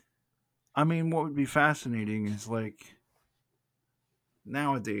mean what would be fascinating is like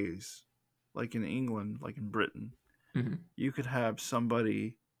nowadays, like in England, like in Britain, Hmm. you could have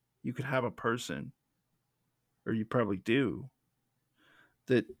somebody, you could have a person, or you probably do,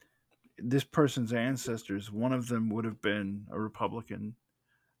 that this person's ancestors, one of them would have been a Republican,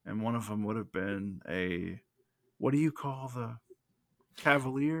 and one of them would have been a, what do you call the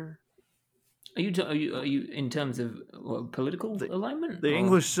Cavalier? Are you in terms of what, political The, alignment the or?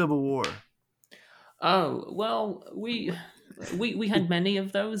 English Civil War. Oh well, we had many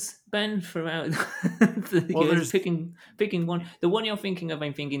of those, Ben, throughout the Well, years. there's Picking one, the one you're thinking of,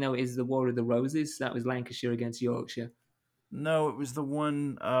 I'm thinking though, is the War of the Roses. That was Lancashire against Yorkshire. no, it was the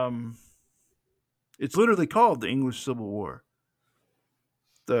one. It's literally called the English Civil War.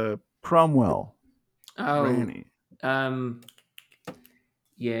 The Cromwell ran Oh, it. um,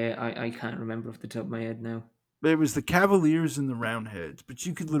 yeah, I can't remember off the top of my head now. It was the Cavaliers and the Roundheads, but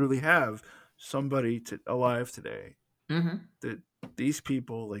you could literally have somebody alive today Hmm. that these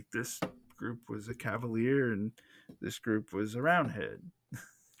people, like this group was a Cavalier and this group was a Roundhead.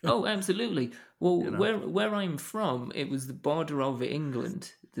 Oh, absolutely. Well, You know, where I'm from, it was the border of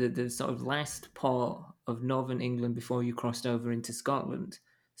England, the sort of last part of northern England before you crossed over into Scotland.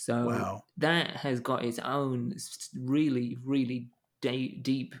 So wow. that has got its own really, really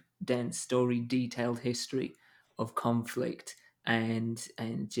deep, dense story, detailed history of conflict and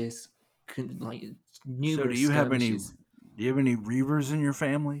just like So, numerous skirmishes. Do you have any Reavers in your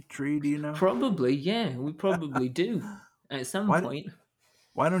family tree? Do you know Probably, yeah, we probably do at some why? point.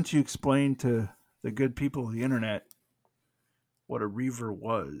 Why don't you explain to the good people of the internet what a Reaver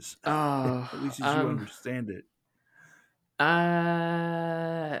was? At Oh, least as you understand it.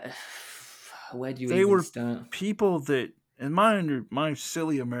 Uh, where do you They even were start? people that, in my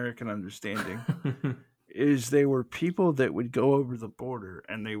silly American understanding, is they were people that would go over the border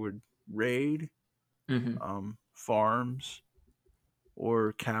and they would raid Hmm. farms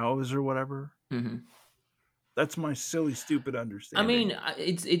or cows or whatever. Hmm. That's my silly, stupid I understanding. mean,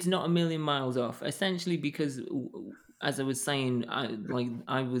 it's not a million miles off. Essentially, because as I was saying,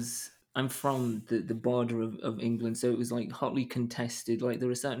 I'm from the border of England, so it was like hotly contested. Like there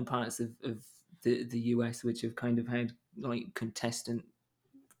are certain parts of the US which have kind of had like contestant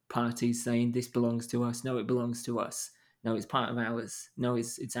parties saying this belongs to us, no, it belongs to us, no, it's part of ours, no,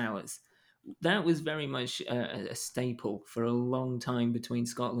 it's ours. That was very much a staple for a long time between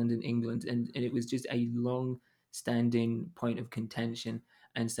Scotland and England, and it was just a long standing point of contention.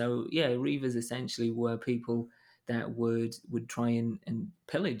 And so, yeah, Reavers essentially were people that would try and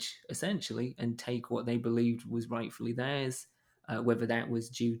pillage essentially and take what they believed was rightfully theirs, whether that was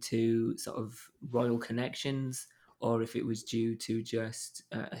due to sort of royal connections or if it was due to just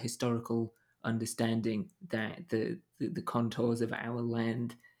a historical understanding that the contours of our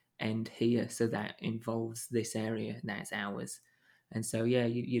land end here, so that involves this area, and that's ours. And so, yeah,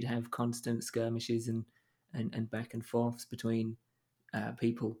 you'd have constant skirmishes and back and forths between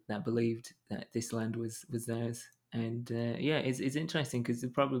people that believed that this land was theirs. And yeah, it's interesting because there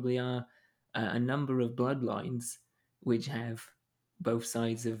probably are a number of bloodlines which have both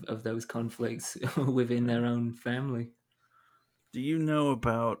sides of those conflicts within Yeah. their own family. Do you know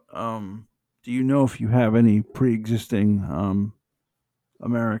about do you know if you have any pre-existing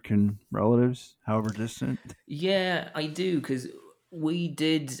American relatives, however distant? Yeah, I do because we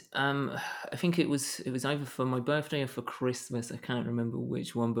did. I think it was either for my birthday or for Christmas. I can't remember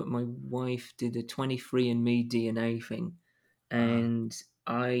which one, but my wife did a 23andMe DNA thing, Uh, and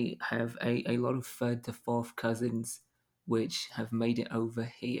I have a lot of third to fourth cousins which have made it over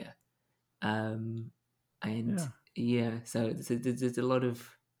here. Um, and yeah. yeah, so there's a lot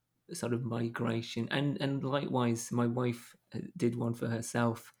of sort of migration, and likewise, my wife did one for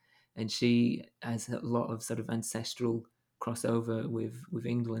herself, and she has a lot of sort of ancestral crossover with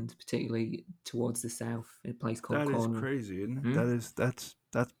England, particularly towards the south, in a place called That is Cornwall. crazy, isn't it? Hmm?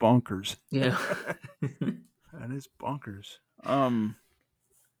 That's bonkers. Yeah. That is bonkers.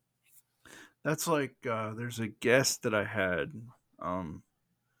 That's like there's a guest that I had, um,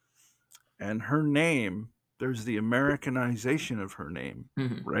 and her name. There's the Americanization of her name,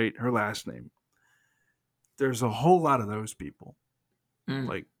 Hmm. right? Her last name. There's a whole lot of those people. Mm.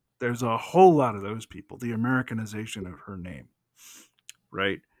 Like there's a whole lot of those people. The Americanization of her name,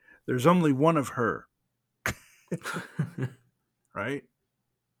 right? There's only one of her, right?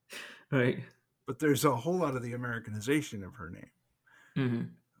 Right. But there's a whole lot of the Americanization of her name, Hmm.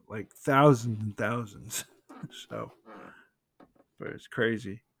 like thousands and thousands. So, but it's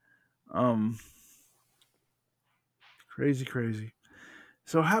crazy. Um, crazy, crazy.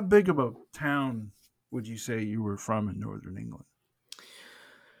 So, how big of a town would you say you were from in northern England?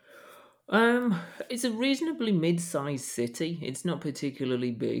 It's a reasonably mid-sized city. It's not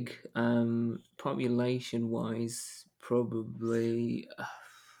particularly big. Population-wise, probably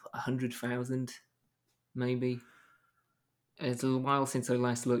 100,000, maybe. It's a while since I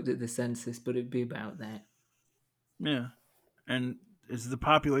last looked at the census, but it'd be about that. Yeah, and is the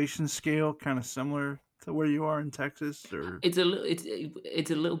population scale kind of similar to where you are in Texas, or It's a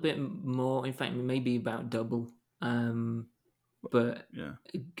little bit more. In fact, maybe about double. But yeah,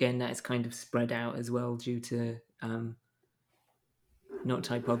 again, that's kind of spread out as well due to not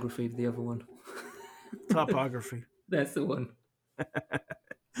typography of the other one. topography? That's the one.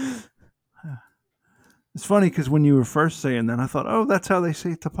 It's funny because when you were first saying that, I thought, oh, that's how they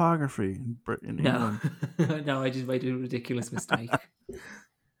say topography in No, England. no, I just made a ridiculous mistake.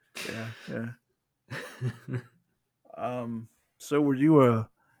 Yeah, yeah. So were you a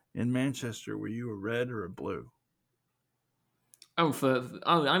in Manchester? Were you a red or a blue?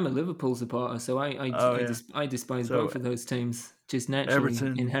 I'm a Liverpool supporter, so Oh yeah. I despise So both of those teams just naturally,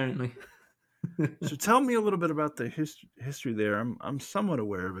 Everton. inherently. So tell me a little bit about the history there. I'm somewhat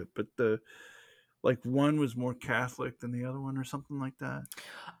aware of it, but the like one was more Catholic than the other one, or something like that.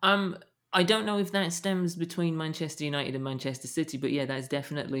 Um, I don't know if that stems between Manchester United and Manchester City, but yeah, that's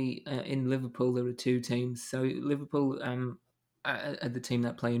definitely in Liverpool. There are two teams. So Liverpool are the team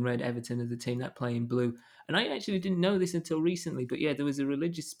that play in red. Everton are the team that play in blue. And I actually didn't know this until recently, but yeah, there was a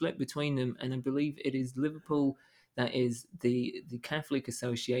religious split between them, and I believe it is Liverpool that is the Catholic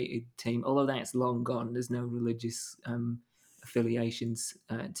associated team. Although that's long gone, there's no religious affiliations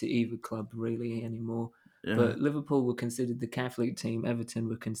to either club really anymore. Yeah, But Liverpool were considered the Catholic team, Everton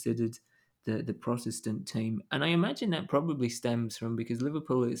were considered the Protestant team. And I imagine that probably stems from because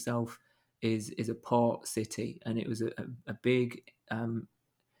Liverpool itself is a port city and it was a big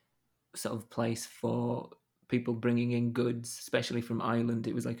sort of place for people bringing in goods, especially from Ireland.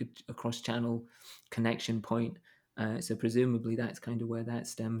 It was like a cross channel connection point. So presumably that's kind of where that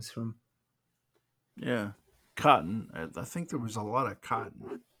stems from. yeah. Cotton. I think there was a lot of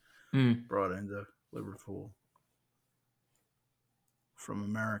cotton Mm. brought into Liverpool from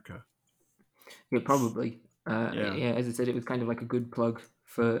America. Yeah, probably. Yeah, Yeah, as I said, it was kind of like a good plug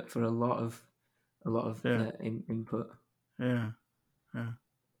for a lot of yeah, input. yeah, yeah.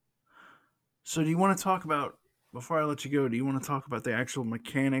 So do you want to talk about before I let you go? Do you want to talk about the actual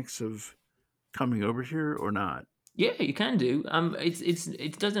mechanics of coming over here or not? Yeah, you can do.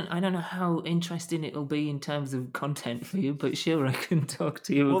 It doesn't. I don't know how interesting it'll be in terms of content for you, but sure, I can talk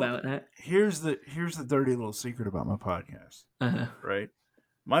to you Well, about that. here's the dirty little secret about my podcast. Uh, Right,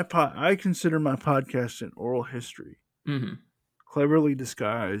 I consider my podcast an oral history, mm-hmm. cleverly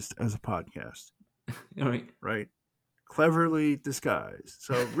disguised as a podcast. All right. Right, cleverly disguised.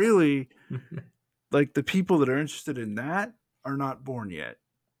 So really, like the people that are interested in that are not born yet.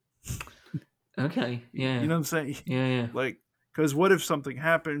 Okay. You Yeah. know what I'm saying? Yeah. Yeah. Like, because what if something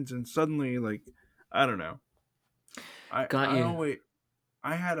happens and suddenly, like, I don't know. Got I you. always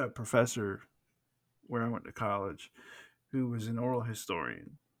I had a professor where I went to college who was an oral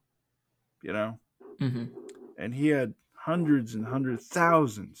historian, you know, Mm-hmm. and he had hundreds and hundreds,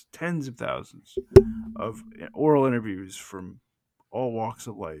 thousands, tens of thousands of oral interviews from all walks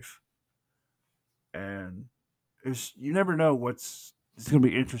of life, and you never know what's it's going to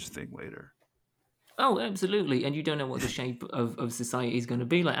be interesting later. Oh, absolutely. And you don't know what the shape of society is going to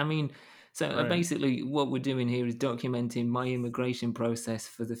be like. I mean, so Right. basically, what we're doing here is documenting my immigration process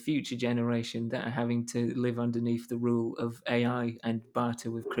for the future generation that are having to live underneath the rule of AI and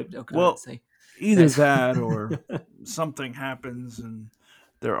barter with Well, cryptocurrency. either That's that or something happens and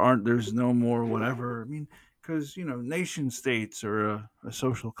there's no more whatever. I mean, because nation states are a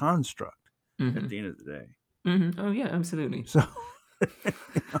social construct at hmm the end of the day. Oh yeah, absolutely. So,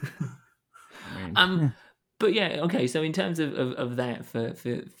 I mean, Um, but yeah, okay. So in terms of that for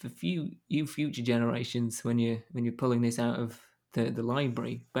you future generations, when you're pulling this out of the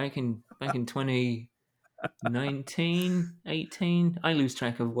library back in 2019, 18. I lose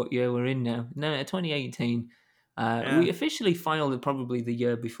track of what year we're in now. No, 2018. We yeah. officially filed it probably the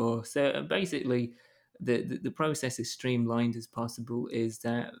year before. So basically, the process as streamlined as possible is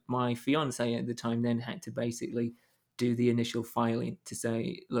that my fiance at the time then had to basically do the initial filing to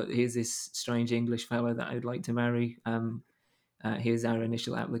say, look, here's this strange English fellow that I'd like to marry. Here's our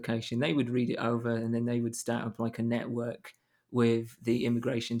initial application. They would read it over and then they would start up like a network with the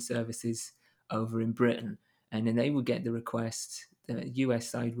immigration services over in Britain. And then they would get the request. The US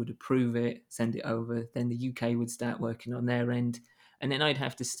side would approve it, send it over. Then the UK would start working on their end. And then I'd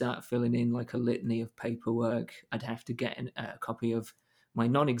have to start filling in like a litany of paperwork. I'd have to get a copy of my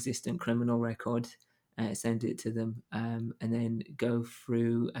non existent criminal record, send it to them, and then go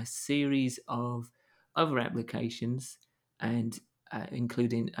through a series of other applications and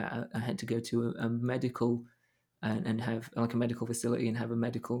including I had to go to a medical and have like a medical facility and have a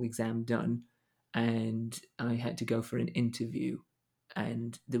medical exam done, and I had to go for an interview,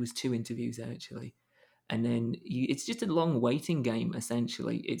 and there was two interviews actually, and then it's just a long waiting game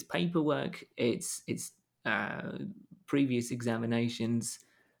essentially. It's paperwork, it's uh, previous examinations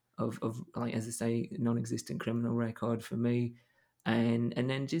of like as I say, non-existent criminal record for me, and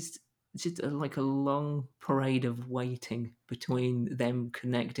then just like a long parade of waiting between them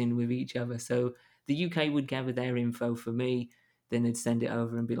connecting with each other. So the UK would gather their info for me, then they'd send it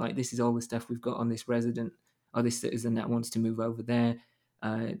over and be like, this is all the stuff we've got on this resident or this citizen that wants to move over there.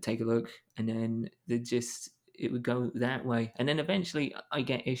 Take a look. And then it would go that way. And then eventually I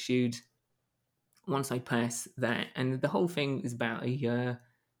get issued once I pass that. And the whole thing is about a year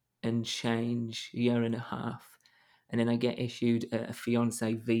and change, a year and a half. And then I get issued a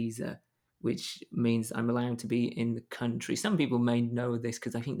fiance visa, which means I'm allowed to be in the country. Some people may know this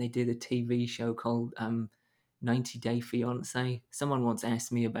because I think they did a TV show called 90 Day Fiance. Someone once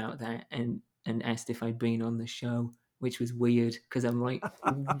asked me about that and asked if I'd been on the show, which was weird because I'm like,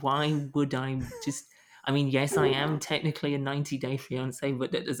 why would I just. I mean, yes, I am technically a 90-day fiance,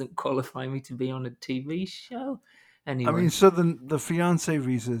 but that doesn't qualify me to be on a TV show. I mean, Anyway, so the fiance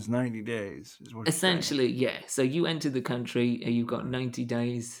visa is 90 days, is what you're saying. essentially, yeah. So you enter the country, you've got 90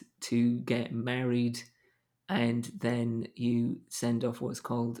 days to get married, and then you send off what's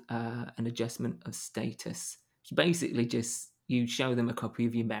called an adjustment of status. It's basically just you show them a copy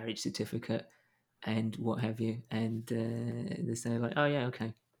of your marriage certificate and what have you, and they say like, "Oh yeah,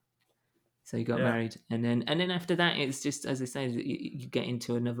 okay." So you got Yeah, married, and then after that, it's just as I said, you get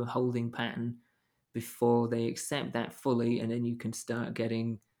into another holding pattern before they accept that fully, and then you can start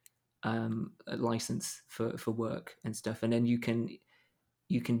getting a license for work and stuff, and then you can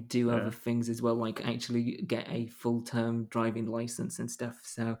do other yeah, things as well, like actually get a full term driving license and stuff.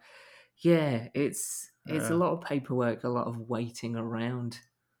 So yeah, it's a yeah. lot of paperwork, a lot of waiting around,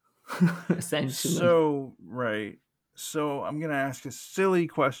 essentially. So, right. So, I'm going to ask a silly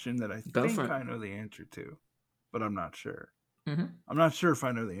question that I Go for think it. I know the answer to, but I'm not sure. Hmm. I'm not sure if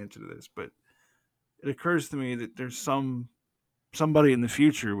I know the answer to this, but it occurs to me that there's somebody in the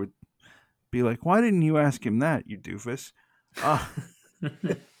future would be like, "Why didn't you ask him that, you doofus?" Uh,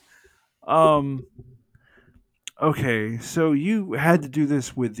 um okay, so you had to do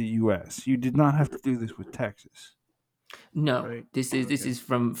this with the US. You did not have to do this with Texas, No, right? this is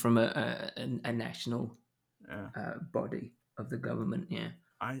Okay. from a national Yeah. body of the government. Yeah.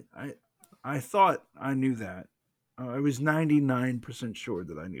 I I I thought I knew that. I was 99% sure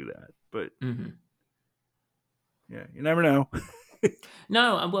that I knew that. But Hmm. yeah, you never know.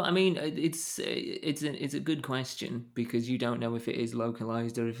 No, well, I mean, it's a good question because you don't know if it is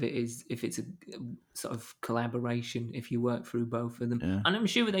localized or if it's a sort of collaboration if you work through both of them, Yeah. and I'm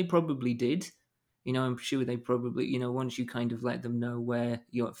sure they probably did. I'm sure they probably, once you kind of let them know where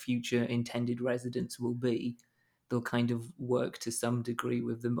your future intended residents will be, they'll kind of work to some degree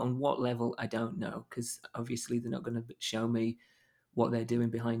with them. On what level, I don't know, because obviously they're not going to show me what they're doing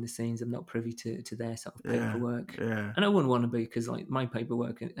behind the scenes. I'm not privy to their sort of Yeah. paperwork, Yeah. and I wouldn't want to be because like my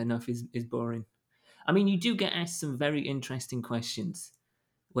paperwork enough is boring. I mean, you do get asked some very interesting questions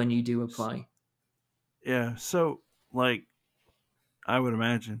when you do apply, Yeah. So like I would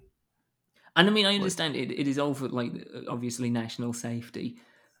imagine. and I mean, I Like understand it. It is all for like obviously national safety,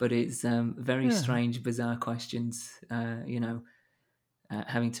 but it's very yeah. strange, bizarre questions.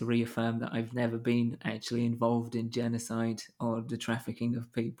 Having to reaffirm that I've never been actually involved in genocide or the trafficking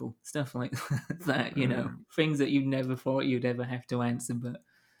of people, stuff like that. Things that you never thought you'd ever have to answer, but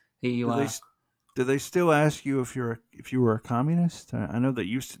here you Do they are. s- do they still ask you if you were a communist? I know they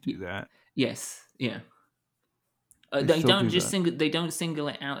used to do Y- that. yes, yeah. They They still don't do just that. single. They don't single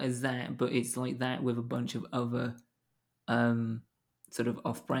it out as that, but it's like that with a bunch of other um, sort of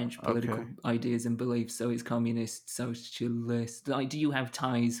off-branch Okay. political ideas and beliefs. So it's communist, socialist. Like, do you have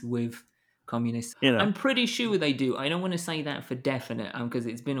ties with communists? You know. I'm pretty sure they do. I don't want to say that for definite because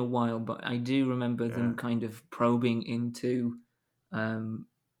it's been a while, but I do remember Yeah. them kind of probing into um,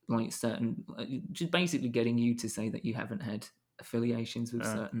 like certain, just basically getting you to say that you haven't had affiliations with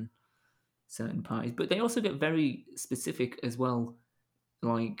Yeah. certain parties. But they also get very specific as well.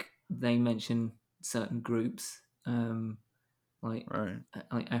 Like they mention certain groups. Like Right.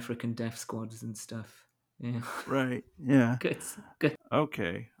 like African death squads and stuff. Yeah, Right. Yeah. good, good.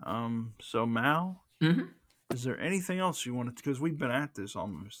 Okay. So Mal, Hmm. is there anything else you wanted? Because we've been at this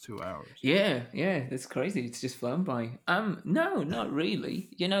almost 2 hours. Yeah, yeah, that's crazy. It's just flown by. No, not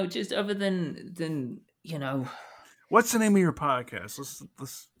really. Just other than What's the name of your podcast?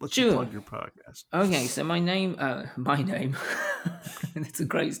 Let's let you Sure. plug your podcast. Okay, so my name. That's a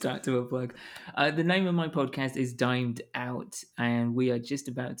great start to a plug. The name of my podcast is Dimed Out, and we are just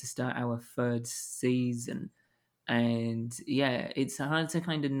about to start our third season. And yeah, it's hard to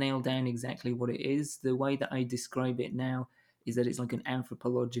kind of nail down exactly what it is. The way that I describe it now is that it's like an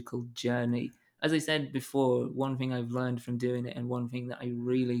anthropological journey. As I said before, one thing I've learned from doing it, and one thing that I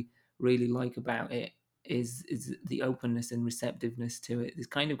really, really like about it, is the openness and receptiveness to it. It's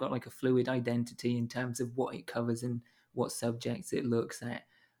kind of got like a fluid identity in terms of what it covers and what subjects it looks at.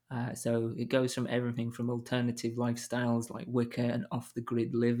 So it goes from everything from alternative lifestyles like Wicca and off the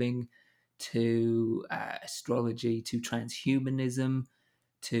grid living to astrology to transhumanism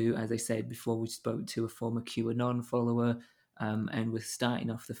to, as I said before, we spoke to a former QAnon follower. And we're starting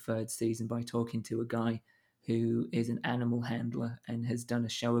off the third season by talking to a guy who is an animal handler and has done a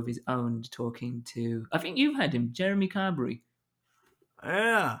show of his own talking to, I think you've had him, Jeremy Carberry.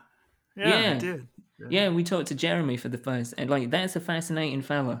 Yeah, yeah, I Yeah. did. Yeah. Yeah, we talked to Jeremy for the first, and like, that's a fascinating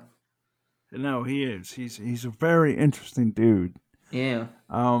fella. No, he is. He's a very interesting dude. Yeah.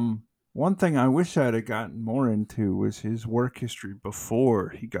 One thing I wish I'd have gotten more into was his work history before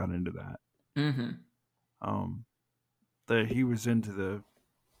he got into that. Mm-hmm. Um, that he was into the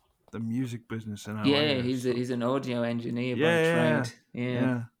music business in LA Yeah, or he's something. an audio engineer by Yeah, trade. Yeah.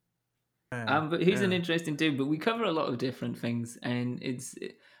 yeah, yeah, But he's an yeah, interesting dude. But we cover a lot of different things, and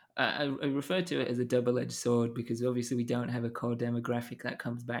I refer to it as a double-edged sword because obviously we don't have a core demographic that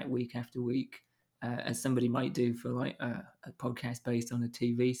comes back week after week, as somebody might do for like a podcast based on a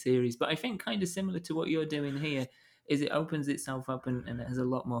TV series. But I think kind of similar to what you're doing here is it opens itself up and it has a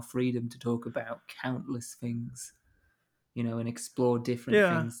lot more freedom to talk about countless things, and explore different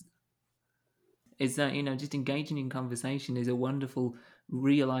yeah. things. Is that just engaging in conversation is a wonderful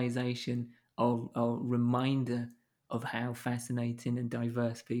realization or reminder of how fascinating and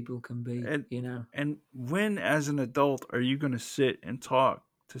diverse people can be. And and when, as an adult, are you going to sit and talk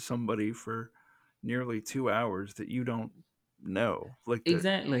to somebody for nearly 2 hours that you don't know? Like that,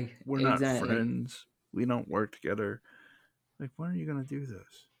 Exactly, we're not exactly, friends. We don't work together. Like, when are you going to do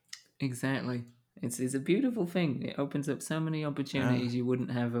this? exactly. It's a beautiful thing. It opens up so many Yeah, opportunities you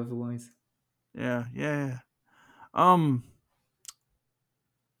wouldn't have otherwise. yeah, yeah. Um,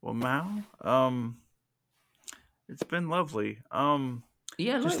 well, Mal, it's been lovely.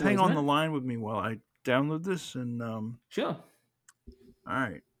 Yeah, Just hang likewise, on the man. line with me while I download this, and Sure. all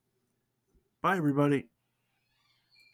right. Bye, everybody.